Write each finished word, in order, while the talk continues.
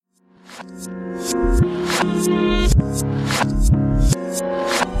In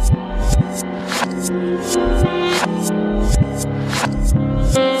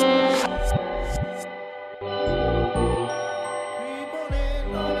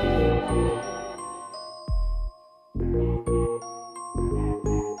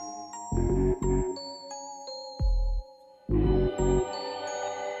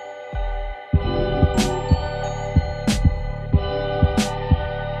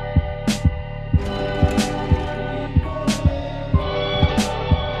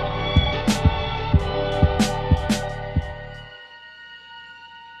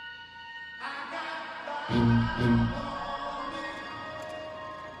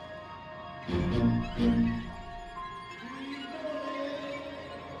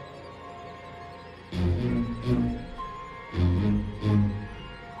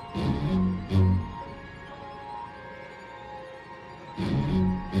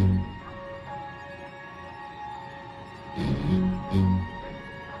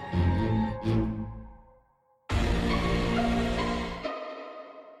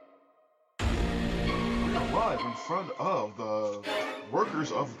front of the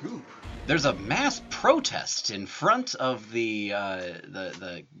workers of Goop. There's a mass protest in front of the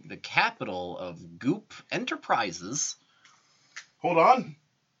capital of Goop Enterprises. Hold on.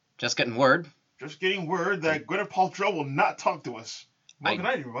 Just getting word. Just getting word that Gwyneth Paltrow will not talk to us. Well, good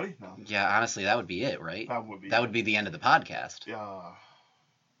night, everybody. No. Yeah, honestly, that would be it, right? That would be the end of the podcast. Yeah.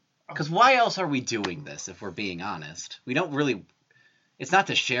 Because why else are we doing this, if we're being honest? We don't really... It's not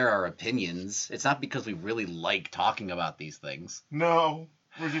to share our opinions. It's not because we really like talking about these things. No,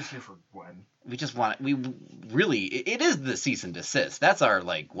 we're just here for Gwen. We just want... It is the cease and desist. That's our,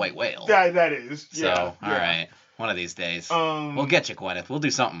 white whale. That is. So, all right. One of these days. We'll get you, Gwyneth. We'll do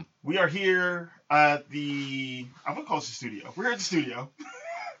something. We are here at the... I'm going to call this the studio. We're here at the studio.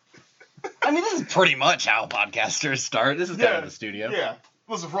 I mean, this is pretty much how podcasters start. This is kind of the studio. Yeah.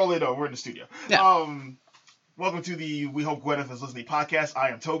 Listen, for all they know, we're in the studio. Yeah. Welcome to the We Hope Gwyneth is Listening podcast. I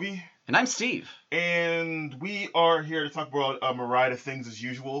am Toby. And I'm Steve. And we are here to talk about a variety of things as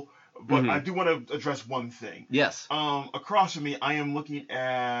usual. But I do want to address one thing. Yes. Across from me, I am looking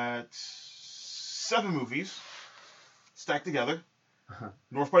at 7 movies stacked together.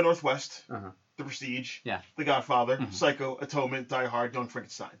 North by Northwest. The Prestige. Yeah. The Godfather. Psycho. Atonement. Die Hard. Young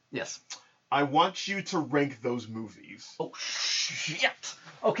Frankenstein. Yes. I want you to rank those movies. Oh, shit.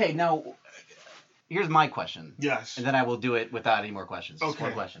 Okay, now... Here's my question. Yes. And then I will do it without any more questions. Just okay.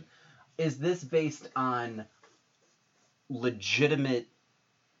 one question. Is this based on legitimate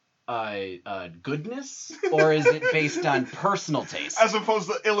goodness? Or is it based on personal taste? As opposed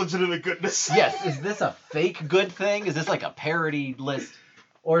to illegitimate goodness. Yes. Is this a fake good thing? Is this like a parody list?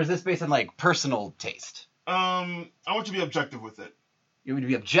 Or is this based on personal taste? I want you to be objective with it. You want to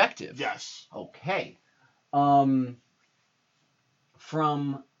be objective? Yes. Okay. From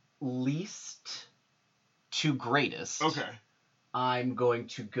least... to greatest. Okay. I'm going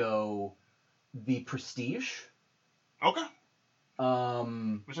to go The Prestige. Okay.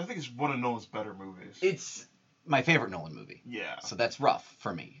 Which I think is one of Nolan's better movies. It's my favorite Nolan movie. Yeah. So that's rough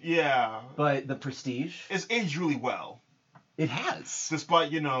for me. Yeah. But The Prestige... It's aged really well. It has.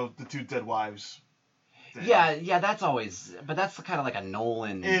 Despite, the 2 dead wives thing. Yeah, that's always... But that's kind of like a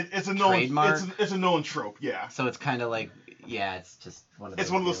Nolan it's a trademark. Nolan, it's a Nolan trope, yeah. So it's kind of like... Yeah, it's just one of those...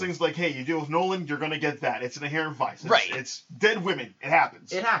 It's one of those things like, hey, you deal with Nolan, you're going to get that. It's an inherent vice. Right. It's dead women. It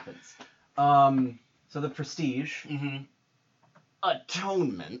happens. It happens. So The Prestige.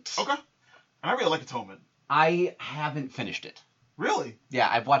 Atonement. Okay. I really like Atonement. I haven't finished it. Really? Yeah,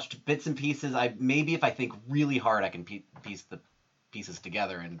 I've watched bits and pieces. Maybe if I think really hard, I can piece the pieces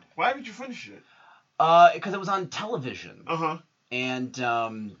together. And why haven't you finished it? Because it was on television. And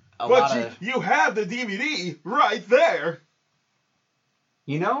you have the DVD right there.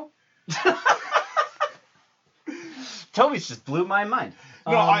 Toby's just blew my mind.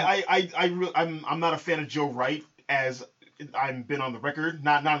 No, I'm not a fan of Joe Wright, as I've been on the record,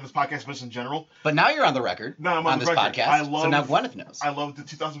 not on this podcast, but just in general. But now you're on the record. No, I'm on this record. podcast. So now Gwyneth knows. I love the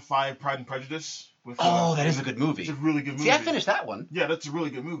 2005 Pride and Prejudice. That is a good movie. It's a really good movie. See, I finished that one. Yeah, that's a really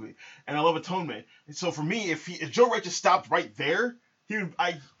good movie, and I love Atonement. And so for me, if Joe Wright just stopped right there,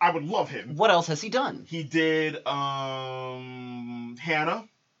 I would love him. What else has he done? He did Hannah.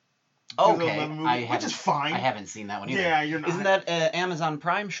 Okay, which is fine. I haven't seen that one either. Yeah, you're not. Isn't that an Amazon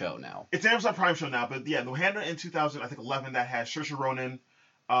Prime show now? It's an Amazon Prime show now, but yeah, the Hannah in 2011 that has Saoirse Ronan,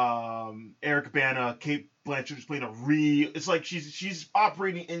 Eric Bana, Cate Blanchett is playing it's like she's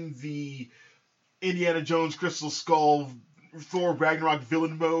operating in the Indiana Jones Crystal Skull Thor Ragnarok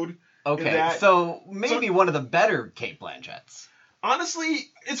villain mode. Okay, so maybe one of the better Cate Blanchetts.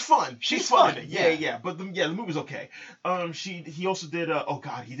 Honestly, it's fun. She's fun. fun, Yeah, yeah. But the movie's okay. He also did.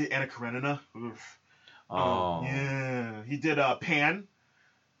 He did Anna Karenina. Oof. Oh. Yeah. He did Pan.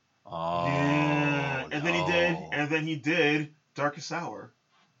 Oh. Yeah. And no. then he did Darkest Hour.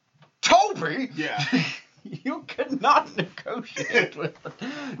 Toby. Yeah. You could not negotiate with.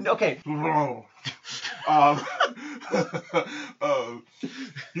 Okay.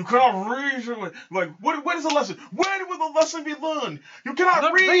 You cannot reason like what is the lesson? When will the lesson be learned? You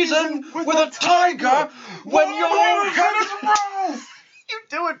cannot reason with a tiger when your head is rough. You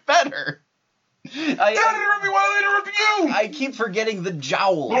do it better. Dad interrupt me while I interrupt you. I keep forgetting the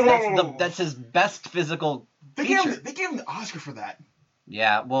jowls. That's his best physical feature. They gave him the Oscar for that.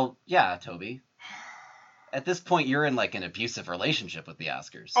 Yeah, well, yeah, Toby. At this point, you're in like an abusive relationship with the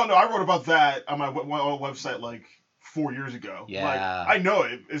Oscars. Oh no, I wrote about that on my website like 4 years ago. Yeah. Like, I know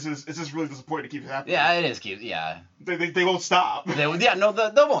it. It's just really disappointing to keep it happening. Yeah, it is cute. Yeah. They won't stop. They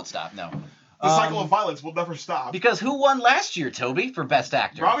won't stop. No. The cycle of violence will never stop. Because who won last year, Toby, for Best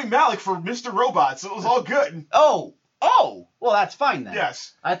Actor? Rami Malek for Mr. Robot, so it was all good. Oh, well, that's fine then.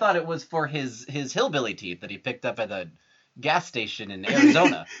 Yes. I thought it was for his hillbilly teeth that he picked up at the gas station in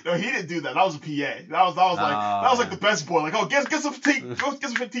Arizona. No, he didn't do that. That was a PA. That was like the best boy. Like, get some teeth. Go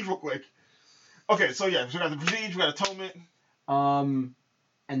get some teeth real quick. Okay, so yeah, we got The Prestige, we got Atonement. And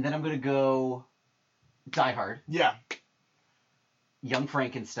then I'm gonna go Die Hard. Yeah. Young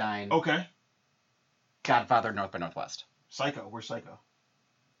Frankenstein. Okay. Godfather, North by Northwest. Psycho. Where's Psycho?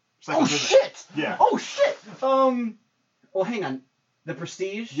 Oh shit! Yeah. Oh shit! Well, hang on. The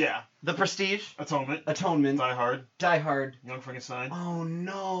Prestige. Yeah. The Prestige. Atonement. Die Hard. Young Frankenstein. Oh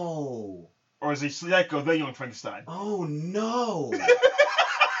no. Or is he Psycho, then Young Frankenstein? Oh no.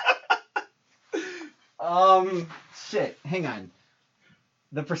 Shit. Hang on.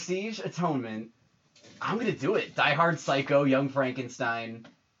 The Prestige, Atonement. I'm gonna do it. Die Hard, Psycho, Young Frankenstein,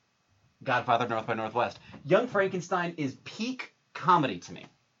 Godfather, North by Northwest. Young Frankenstein is peak comedy to me.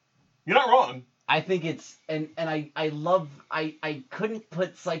 You're not wrong. I think it's and I couldn't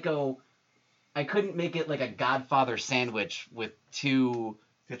put Psycho. I couldn't make it like a Godfather sandwich with two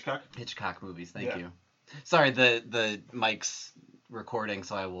Hitchcock movies. Thank you. Sorry, the mic's recording,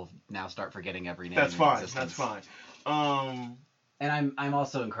 so I will now start forgetting every name. That's fine. And I'm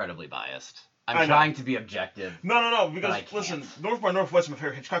also incredibly biased. I'm trying to be objective. No, because listen, North by Northwest is my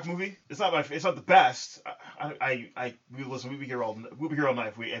favorite Hitchcock movie. It's not the best. We'll be here all night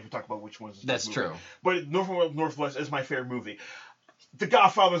if we talk about which ones. That's true. But North by Northwest is my favorite movie. The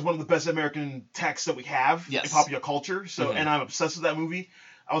Godfather is one of the best American texts that we have in popular culture. So, and I'm obsessed with that movie.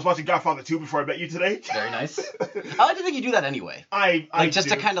 I was watching Godfather 2 before I met you today. Very nice. I like to think you do that anyway.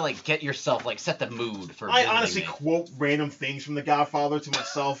 To kind of like get yourself like set the mood for. I honestly quote random things from The Godfather to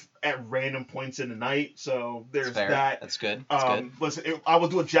myself at random points in the night. So there's that. That's good. Listen, I will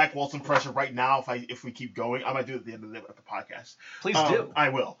do a Jack Welch impression right now if we keep going. I might do it at the end of the podcast. Please do. I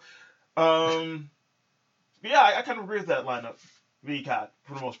will. Yeah, I kind of agree with that lineup. VCAT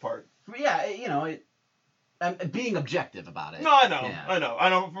for the most part. Yeah, I'm being objective about it. No, I know. Yeah. I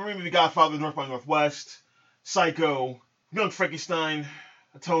know. For me, The Godfather, North by Northwest, Psycho, Young Frankenstein,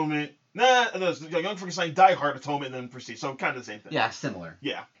 Atonement. Young Frankenstein, Die Hard, Atonement, and then Prestige. So kind of the same thing. Yeah, similar.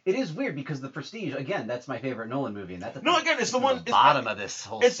 Yeah. It is weird because The Prestige, again, that's my favorite Nolan movie, and that's it's the one. The bottom of this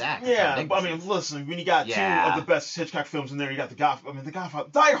whole stack. Yeah, but I mean, listen, when you got two of the best Hitchcock films in there, you got The Godfather.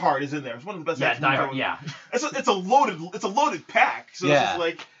 Die Hard is in there. It's one of the best. Yeah, Die Hard. Yeah. It's a loaded pack. So it's just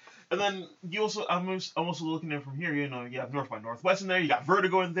like. And then you also, I'm also looking at it from here. You have North by Northwest in there. You got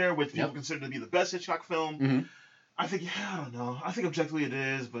Vertigo in there, which people consider to be the best Hitchcock film. Mm-hmm. I think, I don't know. I think objectively it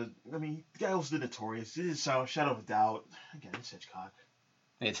is, but I mean, the guy also did Notorious. It is Shadow of a Doubt. Again, it's Hitchcock.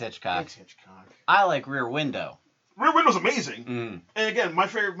 It's Hitchcock. I like Rear Window. Rear Window's amazing. Mm. And again, my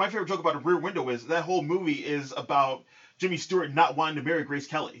favorite joke about Rear Window is that whole movie is about Jimmy Stewart not wanting to marry Grace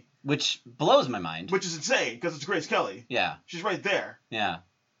Kelly, which blows my mind. Which is insane because it's Grace Kelly. Yeah. She's right there. Yeah.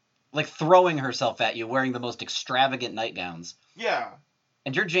 Like throwing herself at you, wearing the most extravagant nightgowns. Yeah.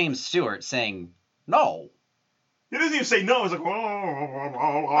 And you're James Stewart saying, no. He doesn't even say no. He's like,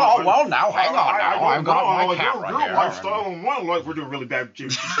 well, now, hang on now. I've got my camera your lifestyle and my life. We're doing really bad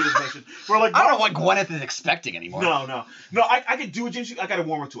James Stewart impression. We're like, I don't know what Gwyneth is expecting anymore. No, I could do a James Stewart. I got to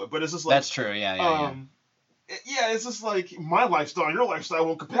warm her to it. But it's just like... That's true, yeah. Yeah, it's just like my lifestyle and your lifestyle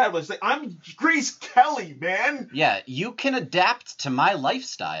won't compatible. It's like, I'm Grace Kelly, man. Yeah, you can adapt to my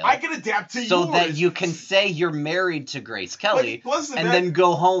lifestyle. I can adapt to yours. So that you can say you're married to Grace Kelly then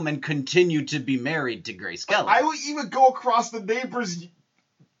go home and continue to be married to Grace Kelly. I will even go across the neighbor's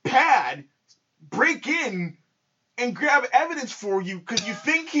pad, break in, and grab evidence for you because you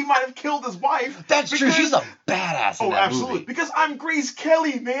think he might have killed his wife. That's true. She's a badass in that absolutely. movie. Because I'm Grace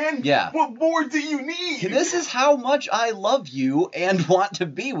Kelly, man. Yeah. What more do you need? This is how much I love you and want to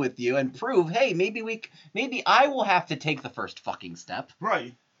be with you and prove, hey, maybe I will have to take the first fucking step.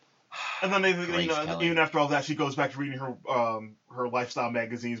 Right. And then even after all that, she goes back to reading her lifestyle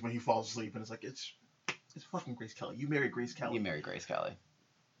magazines when he falls asleep, and it's like it's fucking Grace Kelly. You married Grace Kelly. You married Grace Kelly.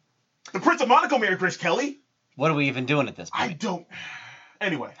 The Prince of Monaco married Grace Kelly. What are we even doing at this point? I don't.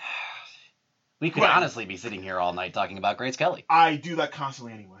 Anyway. We could honestly be sitting here all night talking about Grace Kelly. I do that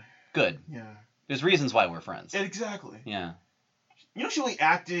constantly anyway. Good. Yeah. There's reasons why we're friends. Exactly. Yeah. You know, she only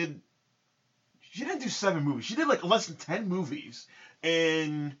acted. She didn't do 7 movies. She did like less than 10 movies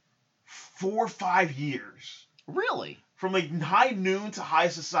in 4 or 5 years. Really? From like High Noon to High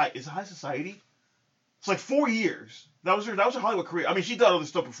Society. Is it High Society? It's like 4 years. That was her Hollywood career. I mean, she did other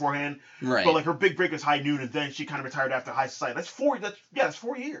stuff beforehand. Right. But like her big break was High Noon, and then she kind of retired after High Society. That's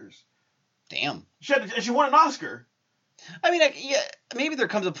 4 years. Damn. She won an Oscar. I mean, maybe there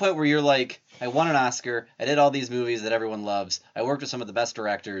comes a point where you're like, I won an Oscar, I did all these movies that everyone loves, I worked with some of the best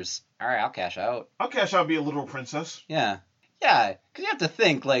directors, alright, I'll cash out. I'll cash out and be a literal princess. Yeah. Yeah, because you have to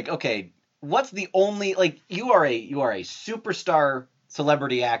think, like, okay, what's the only, like, you are a superstar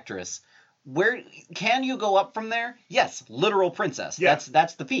celebrity actress. Where, can you go up from there? Yes, literal princess. Yeah.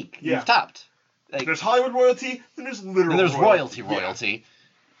 That's the peak. Yeah. You've topped. Like, there's Hollywood royalty, then there's literal royalty. royalty.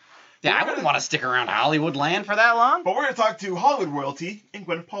 Yeah, I wouldn't want to stick around Hollywood land for that long. But we're going to talk to Hollywood royalty and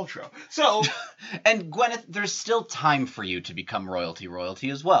Gwyneth Paltrow. So... And Gwyneth, there's still time for you to become royalty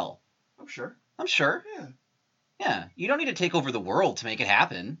as well. I'm sure. Yeah. Yeah. You don't need to take over the world to make it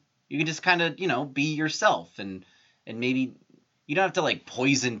happen. You can just kind of, be yourself. And maybe you don't have to, like,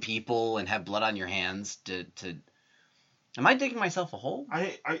 poison people and have blood on your hands to... Am I digging myself a hole?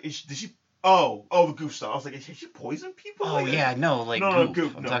 Did she... Oh, the Goop stuff. I was like, did she poison people? Oh, yeah, no, like no, Goop.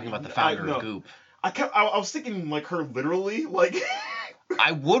 Goop. I'm talking about the founder of Goop. I was thinking, like, her literally, like...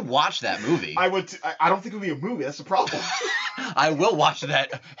 I would watch that movie. I would. I don't think it would be a movie. That's the problem. I will watch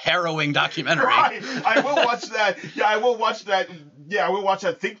that harrowing documentary. Right. I will watch that. Yeah, I will watch that. Yeah, I will watch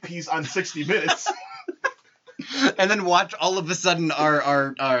that think piece on 60 Minutes. And then watch all of a sudden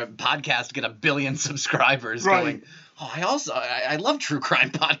our podcast get 1 billion subscribers. Right. Going, I love true crime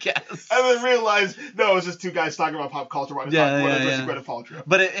podcasts. And then realize, no, it's just 2 guys talking about pop culture while they're talking about Gwyneth Paltrow.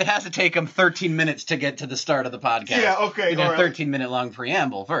 But it has to take them 13 minutes to get to the start of the podcast. Yeah, okay. We need a 13-minute long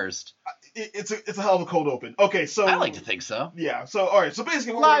preamble first. It's a hell of a cold open. Okay, so... I like to think so. Yeah, so, all right, so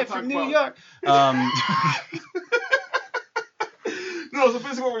basically what Live we're from New York. No, so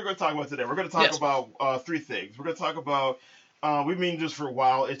basically what we're going to talk about today, we're going to talk about 3 things. We're going to talk about, we've been doing this for a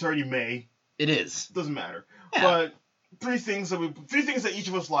while. It's already May. It is. Doesn't matter. Yeah. But 3 things that each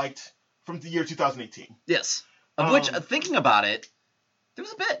of us liked from the year 2018. Yes. Of which, thinking about it, there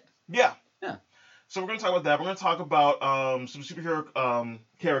was a bit. Yeah. Yeah. So we're going to talk about that. We're going to talk about some superhero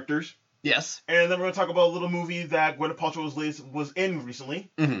characters. Yes. And then we're going to talk about a little movie that Gwyneth Paltrow was in recently.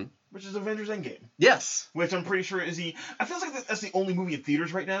 Mm-hmm. Which is Avengers Endgame. Yes. Which I'm pretty sure I feel like that's the only movie in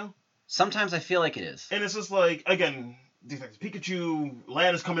theaters right now. Sometimes I feel like it is. And it's just like, again, Pikachu,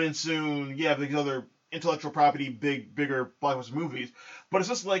 Land is coming in soon. Yeah, these other intellectual property, bigger blockbuster movies. But it's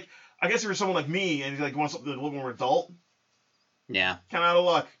just like, I guess if you're someone like me and you want something a little more adult. Yeah. Kind of out of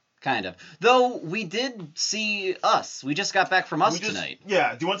luck. Kind of. Though, we did see Us. We just got back from Us tonight.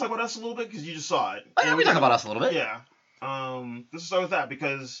 Yeah. Do you want to talk about Us a little bit? Because you just saw it. Oh, yeah, we talk about Us a little bit. Yeah. Let's start with that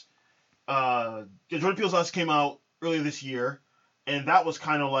because Jordan Peele's Us came out earlier this year, and that was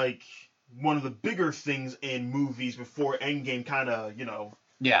kind of like one of the bigger things in movies before Endgame kind of,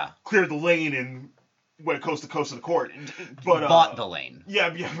 cleared the lane and went coast to coast of the court. But bought the lane.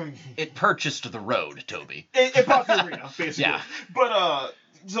 Yeah. It purchased the road, Toby. It bought the arena, basically. Yeah. But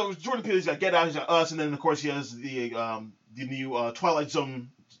so Jordan Peele's got Get Out, he's got Us, and then of course he has the new Twilight Zone.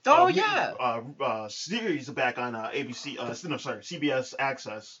 Series back on ABC. CBS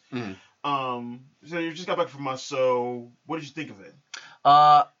Access. Mm. So you just got back from Us. So what did you think of it?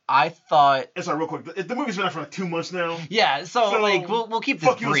 I thought. Sorry, real quick. The movie's been out for like 2 months now. Yeah. So like we'll keep this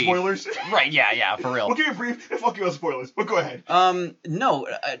fuck brief. You with spoilers. Right. Yeah. For real. We'll keep it brief and fuck you with spoilers. But go ahead. No.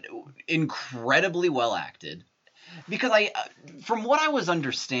 Incredibly well acted. Because from what I was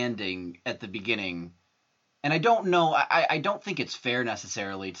understanding at the beginning. And I don't know, I don't think it's fair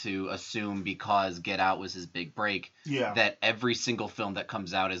necessarily to assume because Get Out was his big break that every single film that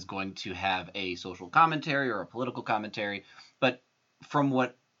comes out is going to have a social commentary or a political commentary. But from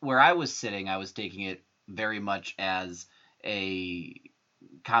where I was sitting, I was taking it very much as a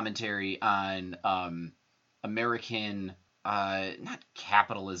commentary on American, not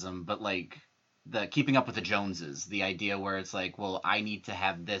capitalism, but like the Keeping Up with the Joneses, the idea where it's like, well, I need to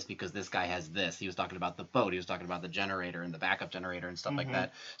have this because this guy has this. He was talking about the boat, he was talking about the generator and the backup generator and stuff like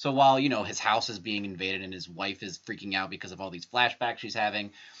that. So while, his house is being invaded and his wife is freaking out because of all these flashbacks she's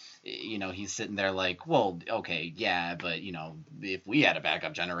having, he's sitting there like, well, okay, yeah, but, if we had a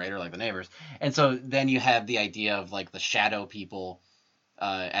backup generator like the neighbors. And so then you have the idea of like the shadow people,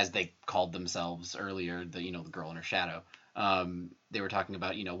 as they called themselves earlier, the girl in her shadow. They were talking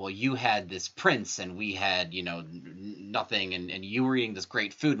about, well, you had this prince and we had, nothing, and you were eating this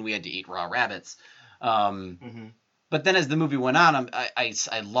great food and we had to eat raw rabbits. But then as the movie went on,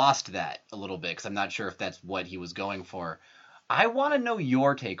 I lost that a little bit because I'm not sure if that's what he was going for. I want to know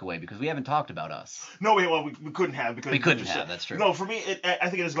your takeaway because we haven't talked about Us. No, we couldn't have because we couldn't have. That's true. No, for me, I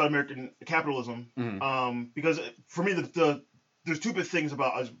think it is about American capitalism. Because for me, there's two big things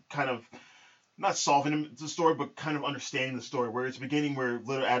about us kind of not solving the story, but kind of understanding the story. Where it's beginning where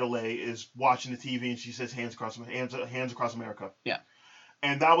little Adelaide is watching the TV and she says hands across America. Yeah.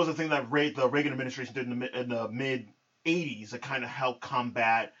 And that was the thing that the Reagan administration did in the mid '80s that kind of helped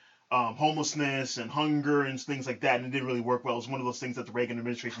combat homelessness and hunger and things like that, and it didn't really work well. It was one of those things that the Reagan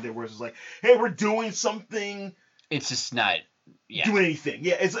administration did, where it's like, "Hey, we're doing something." It's just not doing anything.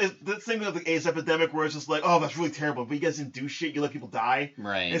 Yeah, it's the thing with the AIDS epidemic, where it's just like, "Oh, that's really terrible," but you guys didn't do shit. You let people die.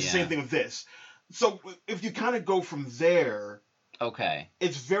 Right. And it's the same thing with this. So if you kind of go from there, okay,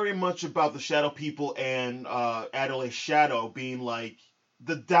 it's very much about the shadow people and Adelaide's shadow being like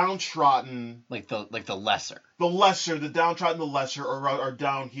the downtrodden, like the lesser, the downtrodden, the lesser are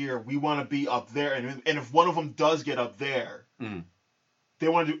down here. We want to be up there, and if one of them does get up there, they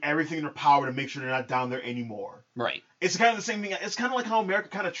want to do everything in their power to make sure they're not down there anymore. Right. It's kind of the same thing. It's kind of like how America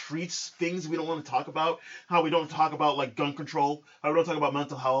kind of treats things we don't want to talk about. How we don't talk about like gun control. How we don't talk about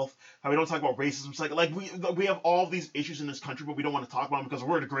mental health. How we don't talk about racism. It's like we have all these issues in this country, but we don't want to talk about them because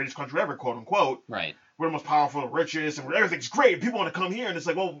we're the greatest country ever, quote unquote. Right. We're the most powerful, the richest, and everything's great. And people want to come here, and it's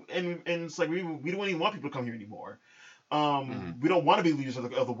like, well, and it's like we don't even want people to come here anymore. We don't want to be leaders of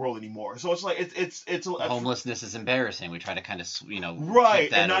the world anymore. So it's like it's homelessness is embarrassing. We try to kind of right,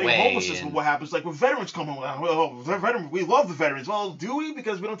 keep that and not away even homelessness. But what happens like when veterans come home? Well, we love the veterans. Well, do we?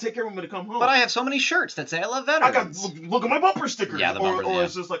 Because we don't take care of them when they come home. But I have so many shirts that say I love veterans. I got look at my bumper stickers. Yeah, the bumpers, or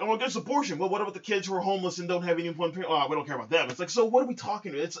it's just like, I'm against abortion. Well, what about the kids who are homeless and don't have any one parent? Oh, we don't care about them. It's like, so what are we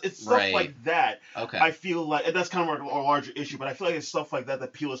talking about? It's stuff like that. Okay. I feel like, and that's kind of a larger issue, but I feel like it's stuff like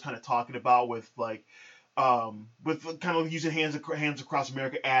that Peele is kind of talking about with like. With kind of using hands across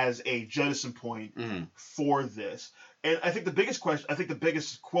America as a jettison point for this, and I think the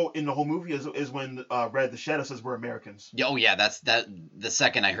biggest quote in the whole movie is when Red the Shadow says we're Americans. Oh yeah, that's that. The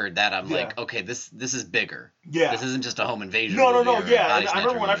second I heard that, I'm like, okay, this is bigger. Yeah, this isn't just a home invasion. No. Yeah, and I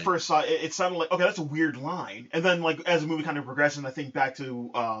remember when I first saw it, it sounded like, okay, that's a weird line, and then like as the movie kind of progresses, and I think back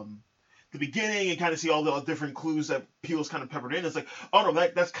to the beginning and kind of see all the different clues that Peele's kind of peppered in. It's like, oh no,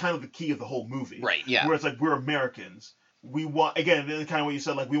 that's kind of the key of the whole movie. Right, yeah. Where it's like, we're Americans. We want, again, kind of what you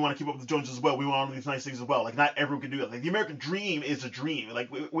said, like, we want to keep up with the Joneses as well. We want all these nice things as well. Like, not everyone can do that. Like, the American dream is a dream. Like,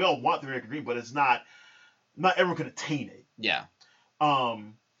 we all want the American dream, but it's not everyone can attain it. Yeah.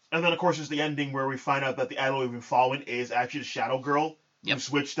 And then, of course, there's the ending where we find out that the Adelaide we've been following is actually the Shadow Girl. Who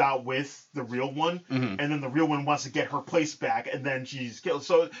switched out with the real one, and then the real one wants to get her place back, and then she's killed.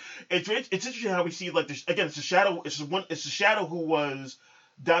 So it's interesting how we see like this again. It's the shadow. It's the shadow who was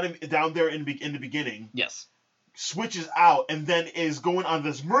down there in the beginning. Yes. Switches out and then is going on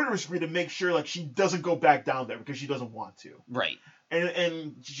this murderous spree to make sure like she doesn't go back down there because she doesn't want to. Right.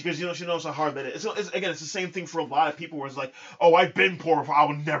 And because she knows how hard that is. So it's the same thing for a lot of people where it's like, oh, I've been poor before, I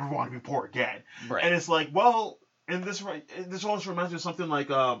will never want to be poor again. Right. And it's like, well. And this almost reminds me of something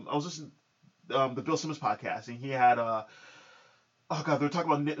like I was listening to the Bill Simmons podcast, and he had they were talking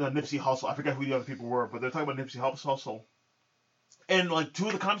about Nipsey Hussle. I forget who the other people were, but they're talking about Nipsey Hussle. And like two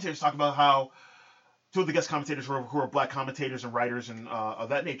of the commentators talk about how two of the guest commentators who are black commentators and writers and of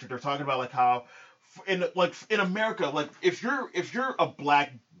that nature. They're talking about like how in America, like if you're a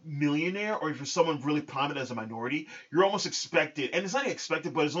black millionaire or if you're someone really prominent as a minority, you're almost expected, and it's not even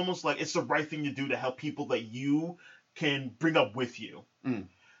expected, but it's almost like it's the right thing to do to help people that you can bring up with you.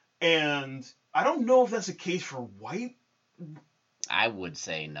 And I don't know if that's the case for white. I would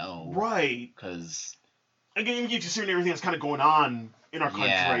say no. Right. Because again, you consider everything that's kind of going on in our country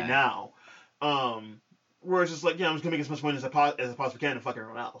right now. Where it's just like, I'm just gonna make as much money as I possibly can and fuck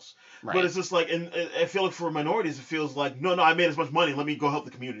everyone else. Right. But it's just like, and I feel like for minorities, it feels like, no, I made as much money. Let me go help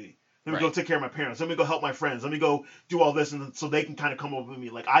the community. Let me go take care of my parents. Let me go help my friends. Let me go do all this, and so they can kind of come over with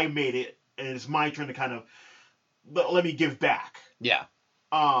me. Like I made it, and it's my turn to kind of let me give back. Yeah.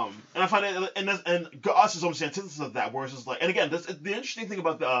 And I find it, and Us is almost the antithesis of that. Where it's just like, and again, the interesting thing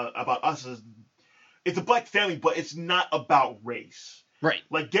about Us is it's a black family, but it's not about race. Right.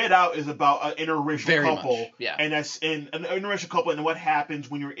 Like Get Out is about an interracial couple. Much, yeah. And that's an interracial couple, and what happens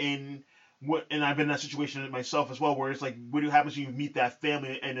when you're in and I've been in that situation myself as well, where it's like, what happens when you meet that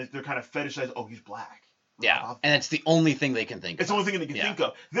family and they're kind of fetishized? Oh, he's black. Yeah, and it's the only thing they can think of. It's the only thing they can think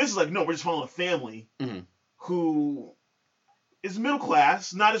of. This is like, no, we're just following a family who is middle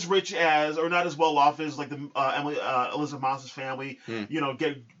class, not as rich as, or not as well off as like the Elizabeth Moss's family. You know,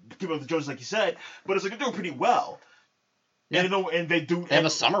 keep up the Joneses like you said, but it's like they're doing pretty well. Yeah. And they have a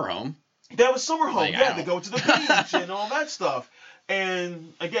summer home. They have a summer home. Yeah, they go to the beach and all that stuff.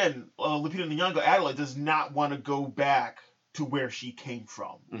 And again, Lupita Nyong'o, Adelaide, does not want to go back to where she came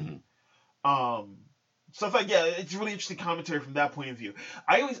from. So I thought, it's really interesting commentary from that point of view.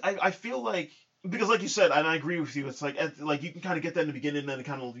 I feel like, because like you said, and I agree with you, it's like you can kind of get that in the beginning, and then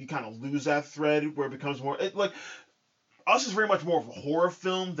you kind of lose that thread where it becomes more like Us is very much more of a horror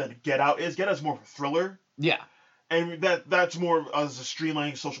film than Get Out is. Get Out is more of a thriller. Yeah. And that's more as a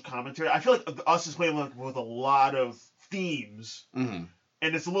streamlining social commentary. I feel like Us is playing with a lot of themes, and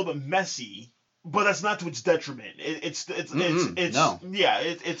it's a little bit messy, but that's not to its detriment. It's no. Yeah,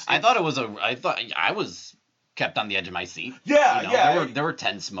 it's. I thought I was kept on the edge of my seat. Yeah, yeah. There were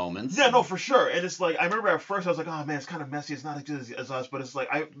tense moments. Yeah, no, for sure. And it's like, I remember at first I was like, oh man, it's kind of messy. It's not as good as Us, but it's like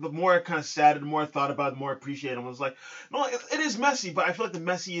the more I kind of sat, the more I thought about it, the more I appreciated it. I was like, no, it is messy, but I feel like the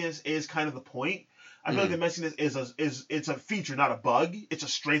messiness is kind of the point. I feel like the messiness is it's a feature, not a bug. It's a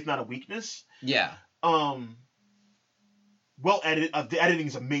strength, not a weakness. Yeah. Well edited. The editing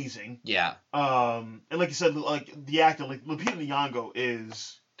is amazing. Yeah. And like you said, like the acting, like Lupita Nyong'o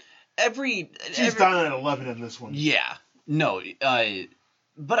is. She's down at 11 in this one. Yeah. No.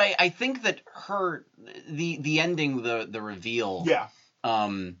 But I think that the ending, the reveal. Yeah.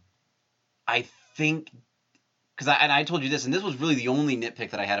 I think. Because I told you this, and this was really the only nitpick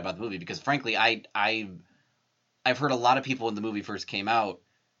that I had about the movie, because frankly, I've heard a lot of people when the movie first came out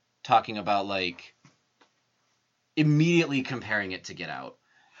talking about like immediately comparing it to Get Out,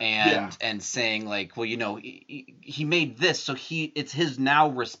 and saying like, well, you know, he made this, so it's his now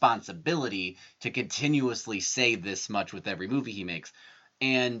responsibility to continuously say this much with every movie he makes,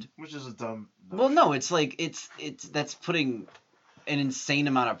 and which is a dumb. Well, no, it's like it's that's putting an insane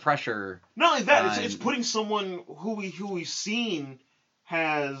amount of pressure. Not only that, it's putting someone who we've seen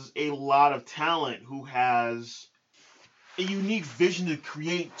has a lot of talent, who has a unique vision to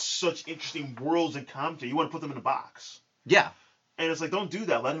create such interesting worlds and commentary. You want to put them in a box. Yeah. And it's like, don't do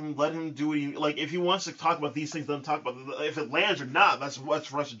that. Let him do what he like. If he wants to talk about these things, let him talk about it. If it lands or not, that's what's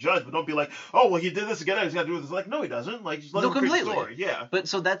for us to judge. But don't be like, oh well, he did this again. He's got to do this. Like, no, he doesn't. Like, just let him create the story. Yeah. But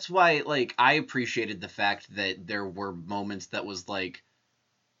so that's why, like, I appreciated the fact that there were moments that was like,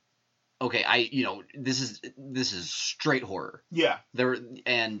 okay, this is straight horror. Yeah.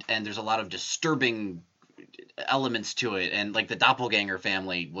 And there's a lot of disturbing elements to it, and like the doppelganger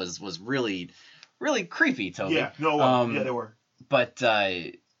family was really, really creepy. Toby. Yeah. No. Yeah, they were. But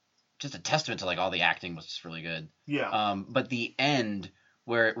just a testament to like all the acting was just really good. Yeah. But the end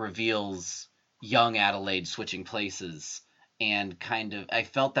where it reveals young Adelaide switching places, and kind of, I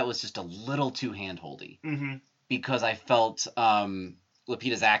felt that was just a little too handholdy. Because I felt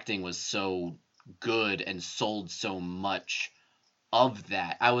Lupita's acting was so good and sold so much of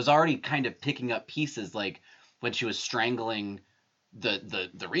that. I was already kind of picking up pieces, like when she was strangling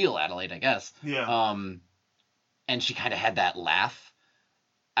the real Adelaide, I guess. Yeah. And she kind of had that laugh.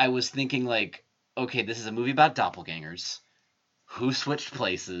 I was thinking like, okay, this is a movie about doppelgangers. Who switched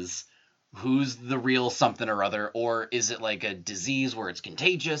places? Who's the real something or other? Or is it like a disease where it's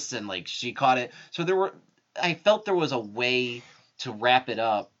contagious and like she caught it? So I felt there was a way to wrap it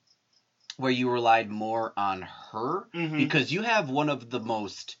up where you relied more on her, because you have one of the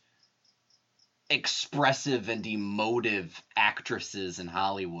most expressive and emotive actresses in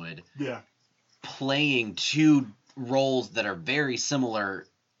Hollywood. Yeah. Playing two roles that are very similar.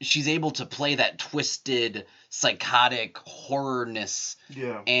 She's able to play that twisted, psychotic horrorness.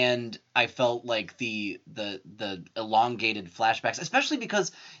 Yeah. And I felt like the elongated flashbacks, especially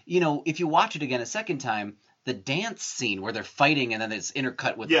because, if you watch it again a second time, the dance scene where they're fighting and then it's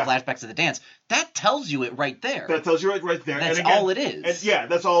intercut with the flashbacks of the dance, that tells you it right there. That tells you it right there. That's all it is.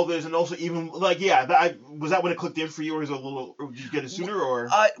 And that's all it is. And also even like, was that when it clicked in for you, or did you get it sooner, or?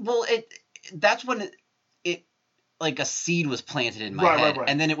 That's when it like a seed was planted in my head. Right.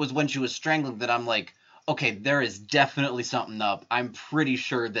 And then it was when she was strangling that I'm like, okay, there is definitely something up. I'm pretty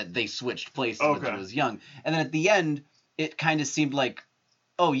sure that they switched places when she was young. And then at the end, it kind of seemed like,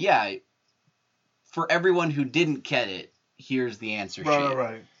 oh yeah, for everyone who didn't get it, here's the answer sheet.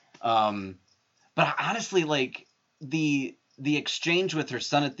 Right. But honestly, like the the exchange with her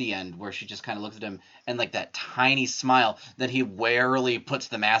son at the end, where she just kind of looks at him and like that tiny smile that he warily puts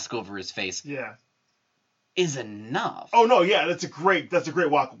the mask over his face, is enough. Oh no, yeah, that's a great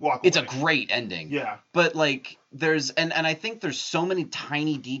walk away. It's a great ending. Yeah. But like there's and I think there's so many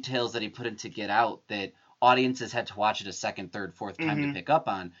tiny details that he put into Get Out that audiences had to watch it a second, third, fourth time to pick up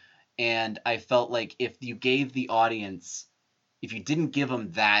on. And I felt like if you gave the audience, if you didn't give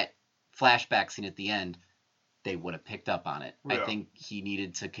them that flashback scene at the end, they would have picked up on it. Yeah. I think he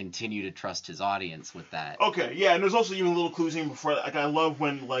needed to continue to trust his audience with that. Okay, yeah, and there's also even little clues in before. Like I love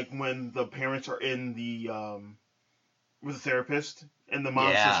when the parents are in the with the therapist and the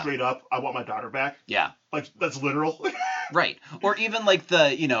mom says straight up, "I want my daughter back." Yeah, like that's literal. Right, or even like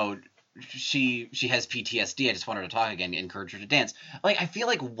the she has PTSD. I just want her to talk again. Encourage her to dance. Like I feel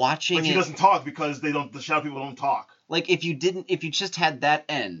like watching. But she doesn't talk because the shadow people don't talk. Like if you just had that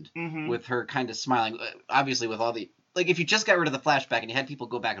end with her kind of smiling, obviously with all the if you just got rid of the flashback and you had people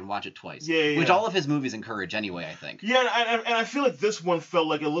go back and watch it twice, which all of his movies encourage anyway, I think. Yeah, and I feel like this one felt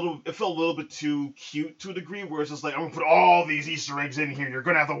like a little bit too cute to a degree, where it's just like I'm gonna put all these Easter eggs in here. You're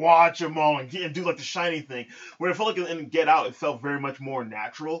gonna have to watch them all and do like the Shining thing. Where it felt like in Get Out, it felt very much more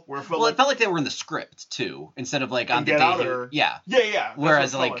natural. Where it felt it felt like they were in the script too, instead of like on the Get day. Out yeah.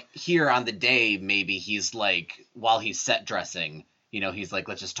 Whereas like here on the day, maybe he's like while he's set dressing. He's like,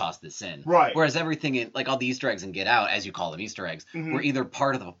 let's just toss this in. Right. Whereas everything in, like all the Easter eggs in Get Out, as you call them, Easter eggs, were either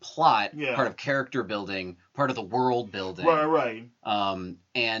part of the plot, part of character building, part of the world building. Right. And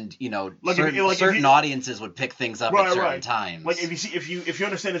like certain audiences would pick things up at certain times. Like if you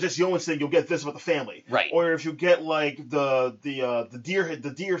understand it's just the only thing, you'll get this about the family. Right. Or if you get like the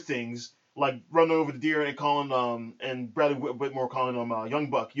deer things, like running over the deer and calling and Bradley Whitmore calling him Young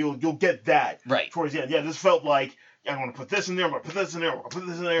Buck, you'll get that. Right. Towards the end. Yeah, this felt like. I'm going to put this in there, I'm going to put this in there, I'm going to put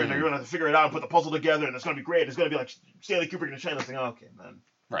this in there, and you're going to have to figure it out and put the puzzle together, and it's going to be great. It's going to be like Stanley Kubrick and the Shining thing. Okay, man.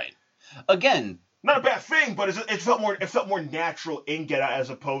 Right. Again. Not a bad thing, but it felt more natural in Get Out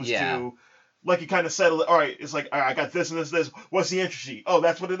as opposed to, like you kind of settled it. All right, it's like, all right, I got this and this. What's the entry sheet? Oh,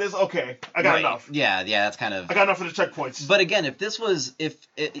 that's what it is? Okay, I got enough. Yeah, that's kind of... I got enough of the checkpoints. But again, if this was... If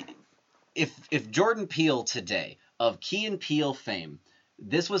Jordan Peele today, of Key and Peele fame,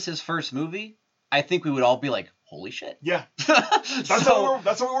 this was his first movie, I think we would all be like, holy shit. Yeah. That's how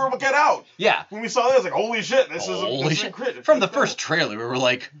we were with Get Out. Yeah. When we saw this, like, holy shit, this is incredible. From the first trailer, we were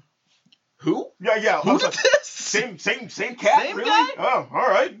like, who? Yeah. Who did this? Same cat, same really? Guy? Oh, all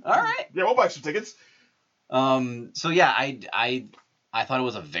right. Yeah, we'll buy some tickets. So yeah, I thought it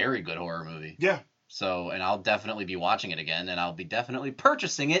was a very good horror movie. Yeah. So, and I'll definitely be watching it again, and I'll be definitely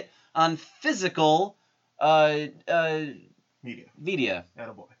purchasing it on physical media.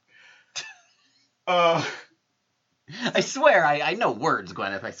 Attaboy. I swear, I know words,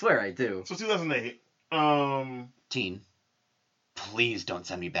 Gwyneth. I swear I do. So 2008. Teen. Please don't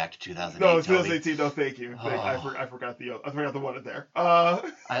send me back to 2008. No, 2018. No, thank you. I forgot the one in there.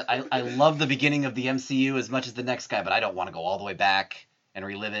 I love the beginning of the MCU as much as the next guy, but I don't want to go all the way back and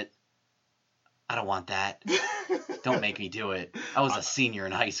relive it. I don't want that. Don't make me do it. I was a senior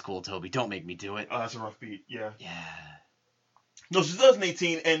in high school, Toby. Don't make me do it. Oh, that's a rough beat. Yeah. Yeah. No,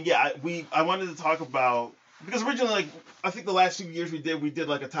 2018, and yeah, I wanted to talk about, because originally, like, I think the last 2 years we did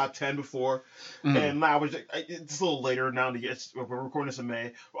like a top 10 before, and now it's a little later now. We're recording this in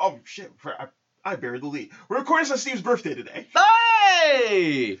May. Oh shit! I buried the lead. We're recording this on Steve's birthday today.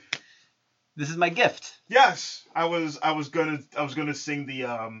 Hey! This is my gift. Yes, I was gonna sing the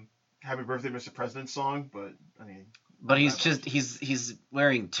Happy Birthday, Mr. President song, but I mean. But he's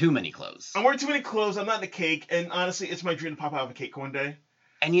wearing too many clothes. I'm wearing too many clothes. I'm not in a cake, and honestly, it's my dream to pop out of a cake one day.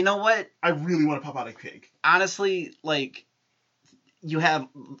 And you know what? I really want to pop out of a cake. Honestly, like, you have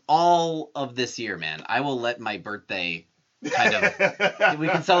all of this year, man. I will let my birthday kind of... we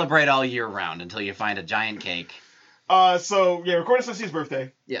can celebrate all year round until you find a giant cake. So, yeah, recording Steve's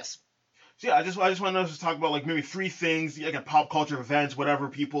birthday. Yes. So, yeah, I just wanted to talk about, like, maybe 3 things, like, pop culture events, whatever,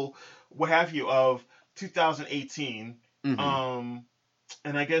 people, what have you, of 2018.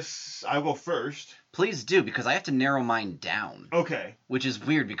 And I guess I'll go first. Please do, because I have to narrow mine down. Okay. Which is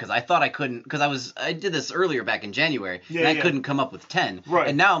weird, because I thought I couldn't, because I did this earlier back in January, and I couldn't come up with 10. Right.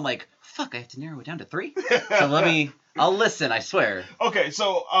 And now I'm like, fuck, I have to narrow it down to 3? So I'll listen, I swear. Okay,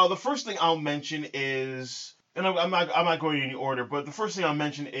 so the first thing I'll mention is, and I'm not going in any order, but the first thing I'll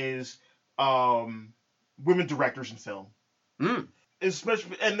mention is women directors in film.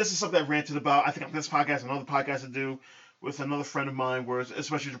 Especially, and this is something I've ranted about, I think on this podcast and other podcasts I do, with another friend of mine, where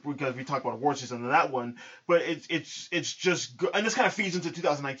especially because we talk about award season and that one, but it's just good, and this kind of feeds into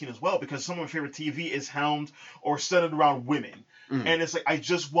 2019 as well, because some of my favorite TV is helmed or centered around women. And it's like, I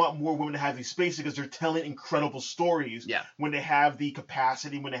just want more women to have these spaces because they're telling incredible stories when they have the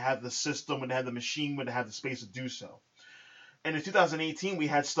capacity, when they have the system, when they have the machine, when they have the space to do so. And in 2018, we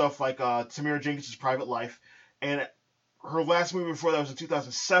had stuff like Tamara Jenkins' Private Life, and her last movie before that was in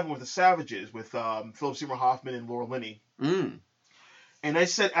 2007 with The Savages, with Philip Seymour Hoffman and Laura Linney. And I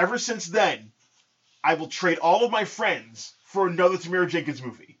said, ever since then, I will trade all of my friends for another Tamara Jenkins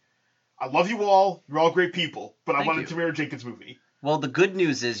movie. I love you all. You're all great people. But I want a Tamara Jenkins movie. Well, the good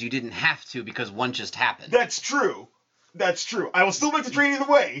news is you didn't have to, because one just happened. That's true. That's true. I will still make the trade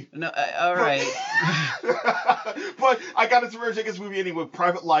either way. No, all right. But I got a Tamara Jenkins movie anyway,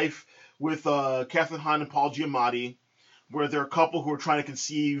 Private Life, with Kathryn Hahn and Paul Giamatti, where they're a couple who are trying to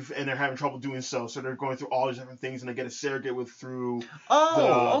conceive and they're having trouble doing so. So they're going through all these different things, and they get a surrogate through.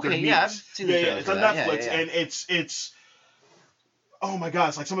 Okay, yeah, I've seen the trailer it's on Netflix, and it's. Oh my God,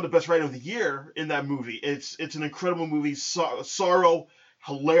 it's like some of the best writing of the year in that movie. It's an incredible movie, sorrow,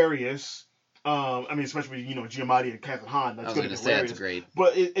 hilarious. I mean, especially Giamatti and Kathryn Hahn. That's going to be hilarious. That's great.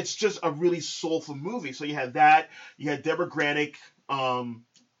 But it's just a really soulful movie. So you had that. You had Deborah Granick.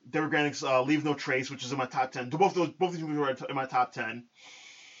 Deborah Granick's Leave No Trace, which is in my top 10. Both these movies were in my top 10.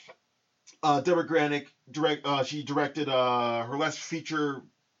 Deborah Granick she directed her last feature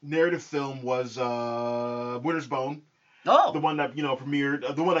narrative film was Winter's Bone. Oh. The one that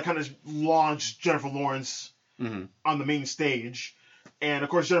premiered, the one that kind of launched Jennifer Lawrence on the main stage. And of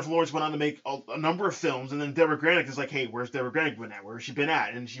course, Jennifer Lawrence went on to make a number of films, and then Deborah Granick is like, "Hey, where's Deborah Granick been at? Where has she been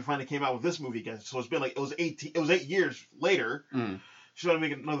at?" And she finally came out with this movie again. So it's been like it was 8 years later. She's going to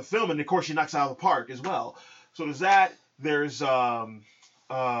make another film, and of course, she knocks it out of the park as well. So there's that. There's oh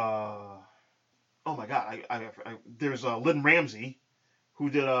my God, there's Lynn Ramsey, who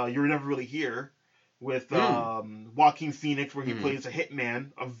did You're Never Really Here, with Joaquin Phoenix, where he plays a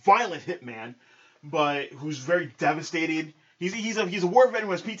hitman, a violent hitman, but who's very devastated. He's a war veteran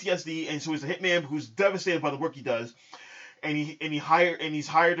who has PTSD, and so he's a hitman who's devastated by the work he does. And he's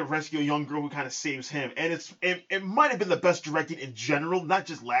hired to rescue a young girl who kind of saves him. And it might have been the best directed in general, not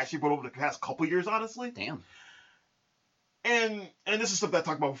just last year, but over the past couple years, honestly. Damn. And this is stuff that I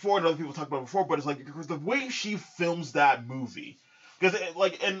talked about before, and other people talked about before, but it's like the way she films that movie. Because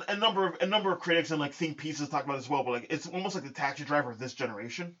a number of critics and like think pieces talk about it as well, but like it's almost like the Taxi Driver of this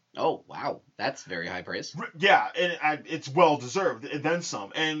generation. Oh wow, that's very high praise. Yeah, and it's well deserved, and then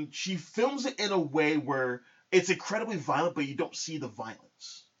some. And she films it in a way where it's incredibly violent, but you don't see the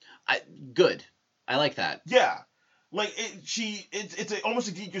violence. Good, I like that. Yeah, like it's almost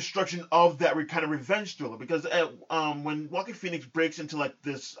a deconstruction of that kind of revenge thriller, because when Joaquin Phoenix breaks into like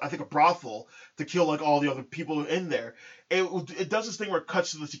this, I think a brothel to kill like all the other people in there, it does this thing where it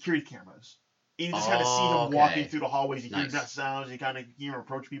cuts to the security cameras. And you just kind of see him walking through the hallways. You hear that sounds. You kind of hear him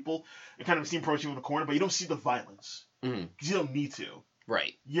approach people. You kind of see him approaching from the corner, but you don't see the violence because you don't need to.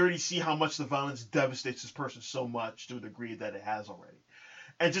 Right. You already see how much the violence devastates this person so much to a degree that it has already,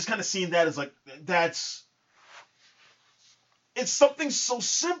 and just kind of seeing that is like it's something so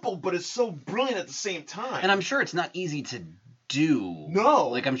simple, but it's so brilliant at the same time. And I'm sure it's not easy to do. No.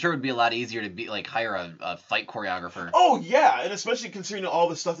 Like, I'm sure it would be a lot easier to hire a fight choreographer. Oh, yeah. And especially considering all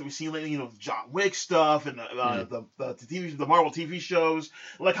the stuff that we've seen lately, the John Wick stuff and the Marvel TV shows.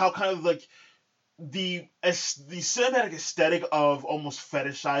 Like, how kind of, like, the cinematic aesthetic of almost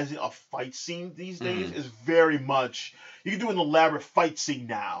fetishizing a fight scene these days is very much... You can do an elaborate fight scene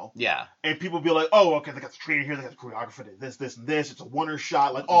now. Yeah. And people will be like, oh, okay, they got the trainer here, they got the choreographer, this, and this. It's a one-er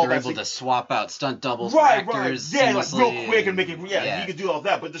shot, like all that. They're able to swap out stunt doubles for actors. Yeah, like real quick and make it, you can do all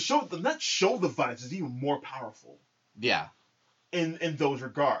that. But the not show the violence is even more powerful. Yeah. In those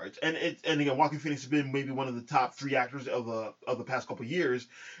regards. And again, Joaquin Phoenix has been maybe one of the top 3 actors of the past couple of years,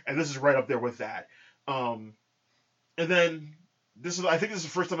 and this is right up there with that. And then... I think this is the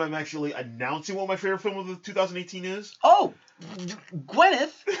first time I'm actually announcing what my favorite film of 2018 is. Oh,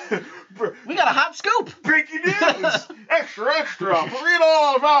 Gwyneth, we got a hot scoop. Breaking news! Extra! Read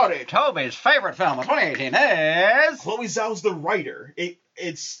all about it. Toby's favorite film of 2018 is Chloe Zhao's The Writer.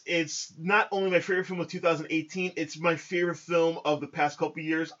 It's not only my favorite film of 2018, it's my favorite film of the past couple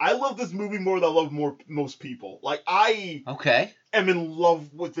years. I love this movie more than I love most people. Like, I am in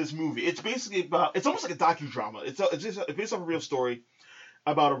love with this movie. It's basically it's almost like a docudrama. It's based off a real story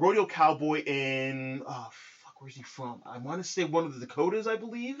about a rodeo cowboy in, where's he from? I want to say one of the Dakotas, I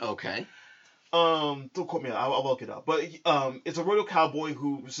believe. Okay. Don't quote me, I'll look it up. But it's a rodeo cowboy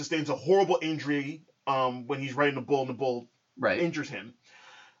who sustains a horrible injury when he's riding a bull, and the bull injures him.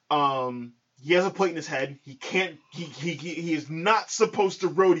 He has a plate in his head. He can't. He is not supposed to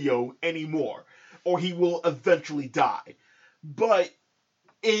rodeo anymore, or he will eventually die. But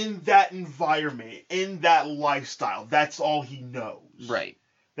in that environment, in that lifestyle, that's all he knows. Right.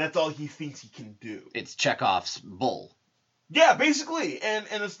 That's all he thinks he can do. It's Chekhov's bull. Yeah, basically. And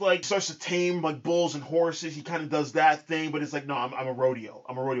it's like, he starts to tame like bulls and horses. He kind of does that thing, but it's like, no, I'm a rodeo.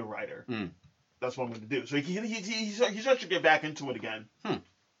 I'm a rodeo rider. That's what I'm going to do. So he starts to get back into it again.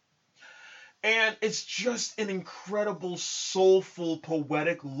 And it's just an incredible, soulful,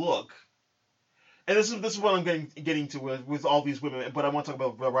 poetic look. And this is what I'm getting to with all these women, but I want to talk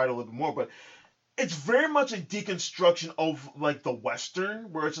about Ryder a little bit more. But it's very much a deconstruction of like the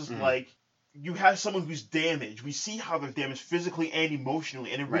Western, where it's just like, you have someone who's damaged. We see how they're damaged physically and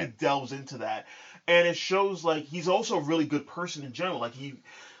emotionally, and it really delves into that. And it shows like he's also a really good person in general. Like he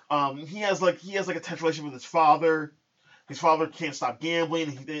has like a tense relationship with his father. His father can't stop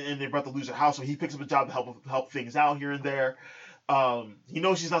gambling, and they're about to lose their house, so he picks up a job to help things out here and there. He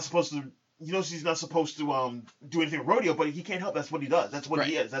knows he's not supposed to. He knows he's not supposed to do anything with rodeo, but he can't help. That's what he does. That's what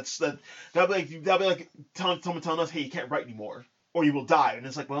he is. That'll be like telling us, hey, you can't write anymore, or you will die. And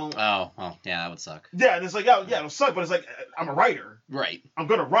it's like, well, yeah, that would suck. Yeah, and it's like, yeah, it'll suck, but it's like, I'm a writer. Right. I'm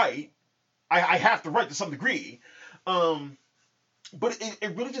gonna write. I have to write to some degree. But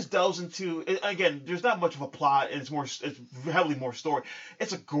it really just delves into, again, there's not much of a plot, and it's heavily more story.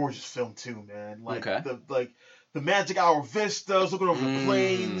 It's a gorgeous film too, man. Like the magic hour vistas, looking over the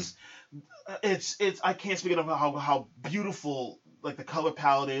plains. It's I can't speak enough about how beautiful like the color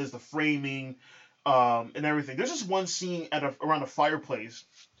palette is, the framing, and everything. There's just one scene around a fireplace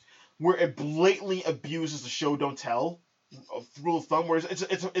where it blatantly abuses the show don't tell rule of thumb, where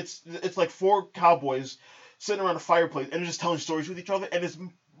it's like four cowboys sitting around a fireplace and they're just telling stories with each other, and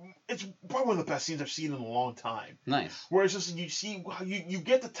it's probably one of the best scenes I've seen in a long time. Nice. Where it's just, you see, you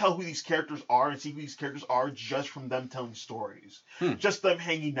get to tell who these characters are and see who these characters are just from them telling stories. Just them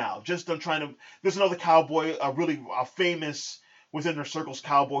hanging out. Just them trying to... There's another cowboy, a famous within their circles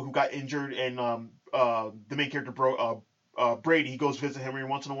cowboy who got injured, and the main character, Brady, he goes visit him every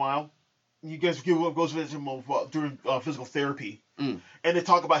once in a while. You guys goes visit him during physical therapy. And they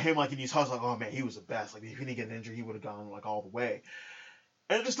talk about him like in these hustles, like, oh man, he was the best. Like if he didn't get injured, he would have gone like all the way.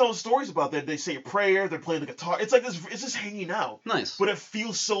 And they're just telling stories about that. They say a prayer, they're playing the guitar. It's like this. It's just hanging out. Nice. But it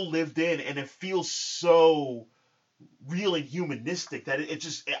feels so lived in, and it feels so real and humanistic that it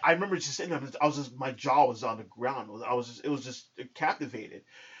just. I remember just sitting there. My jaw was on the ground. It was just captivated.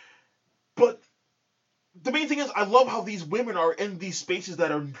 But the main thing is, I love how these women are in these spaces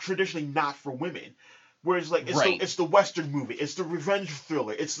that are traditionally not for women. Whereas, like, it's the Western movie, it's the revenge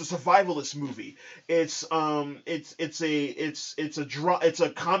thriller, it's the survivalist movie, it's a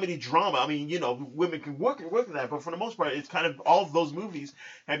comedy drama. I mean, you know, women can work with that, but for the most part, it's kind of all of those movies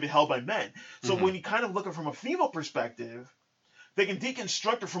have been held by men. So when you kind of look at it from a female perspective, they can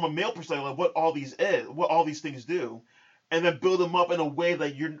deconstruct it from a male perspective, like what all these things do, and then build them up in a way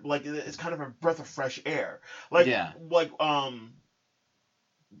that you're like, it's kind of a breath of fresh air.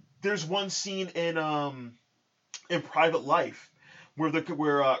 There's one scene in Private Life where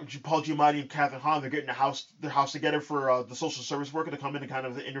Paul Giamatti and Catherine Hahn, they're getting their house together for the social service worker to come in and kind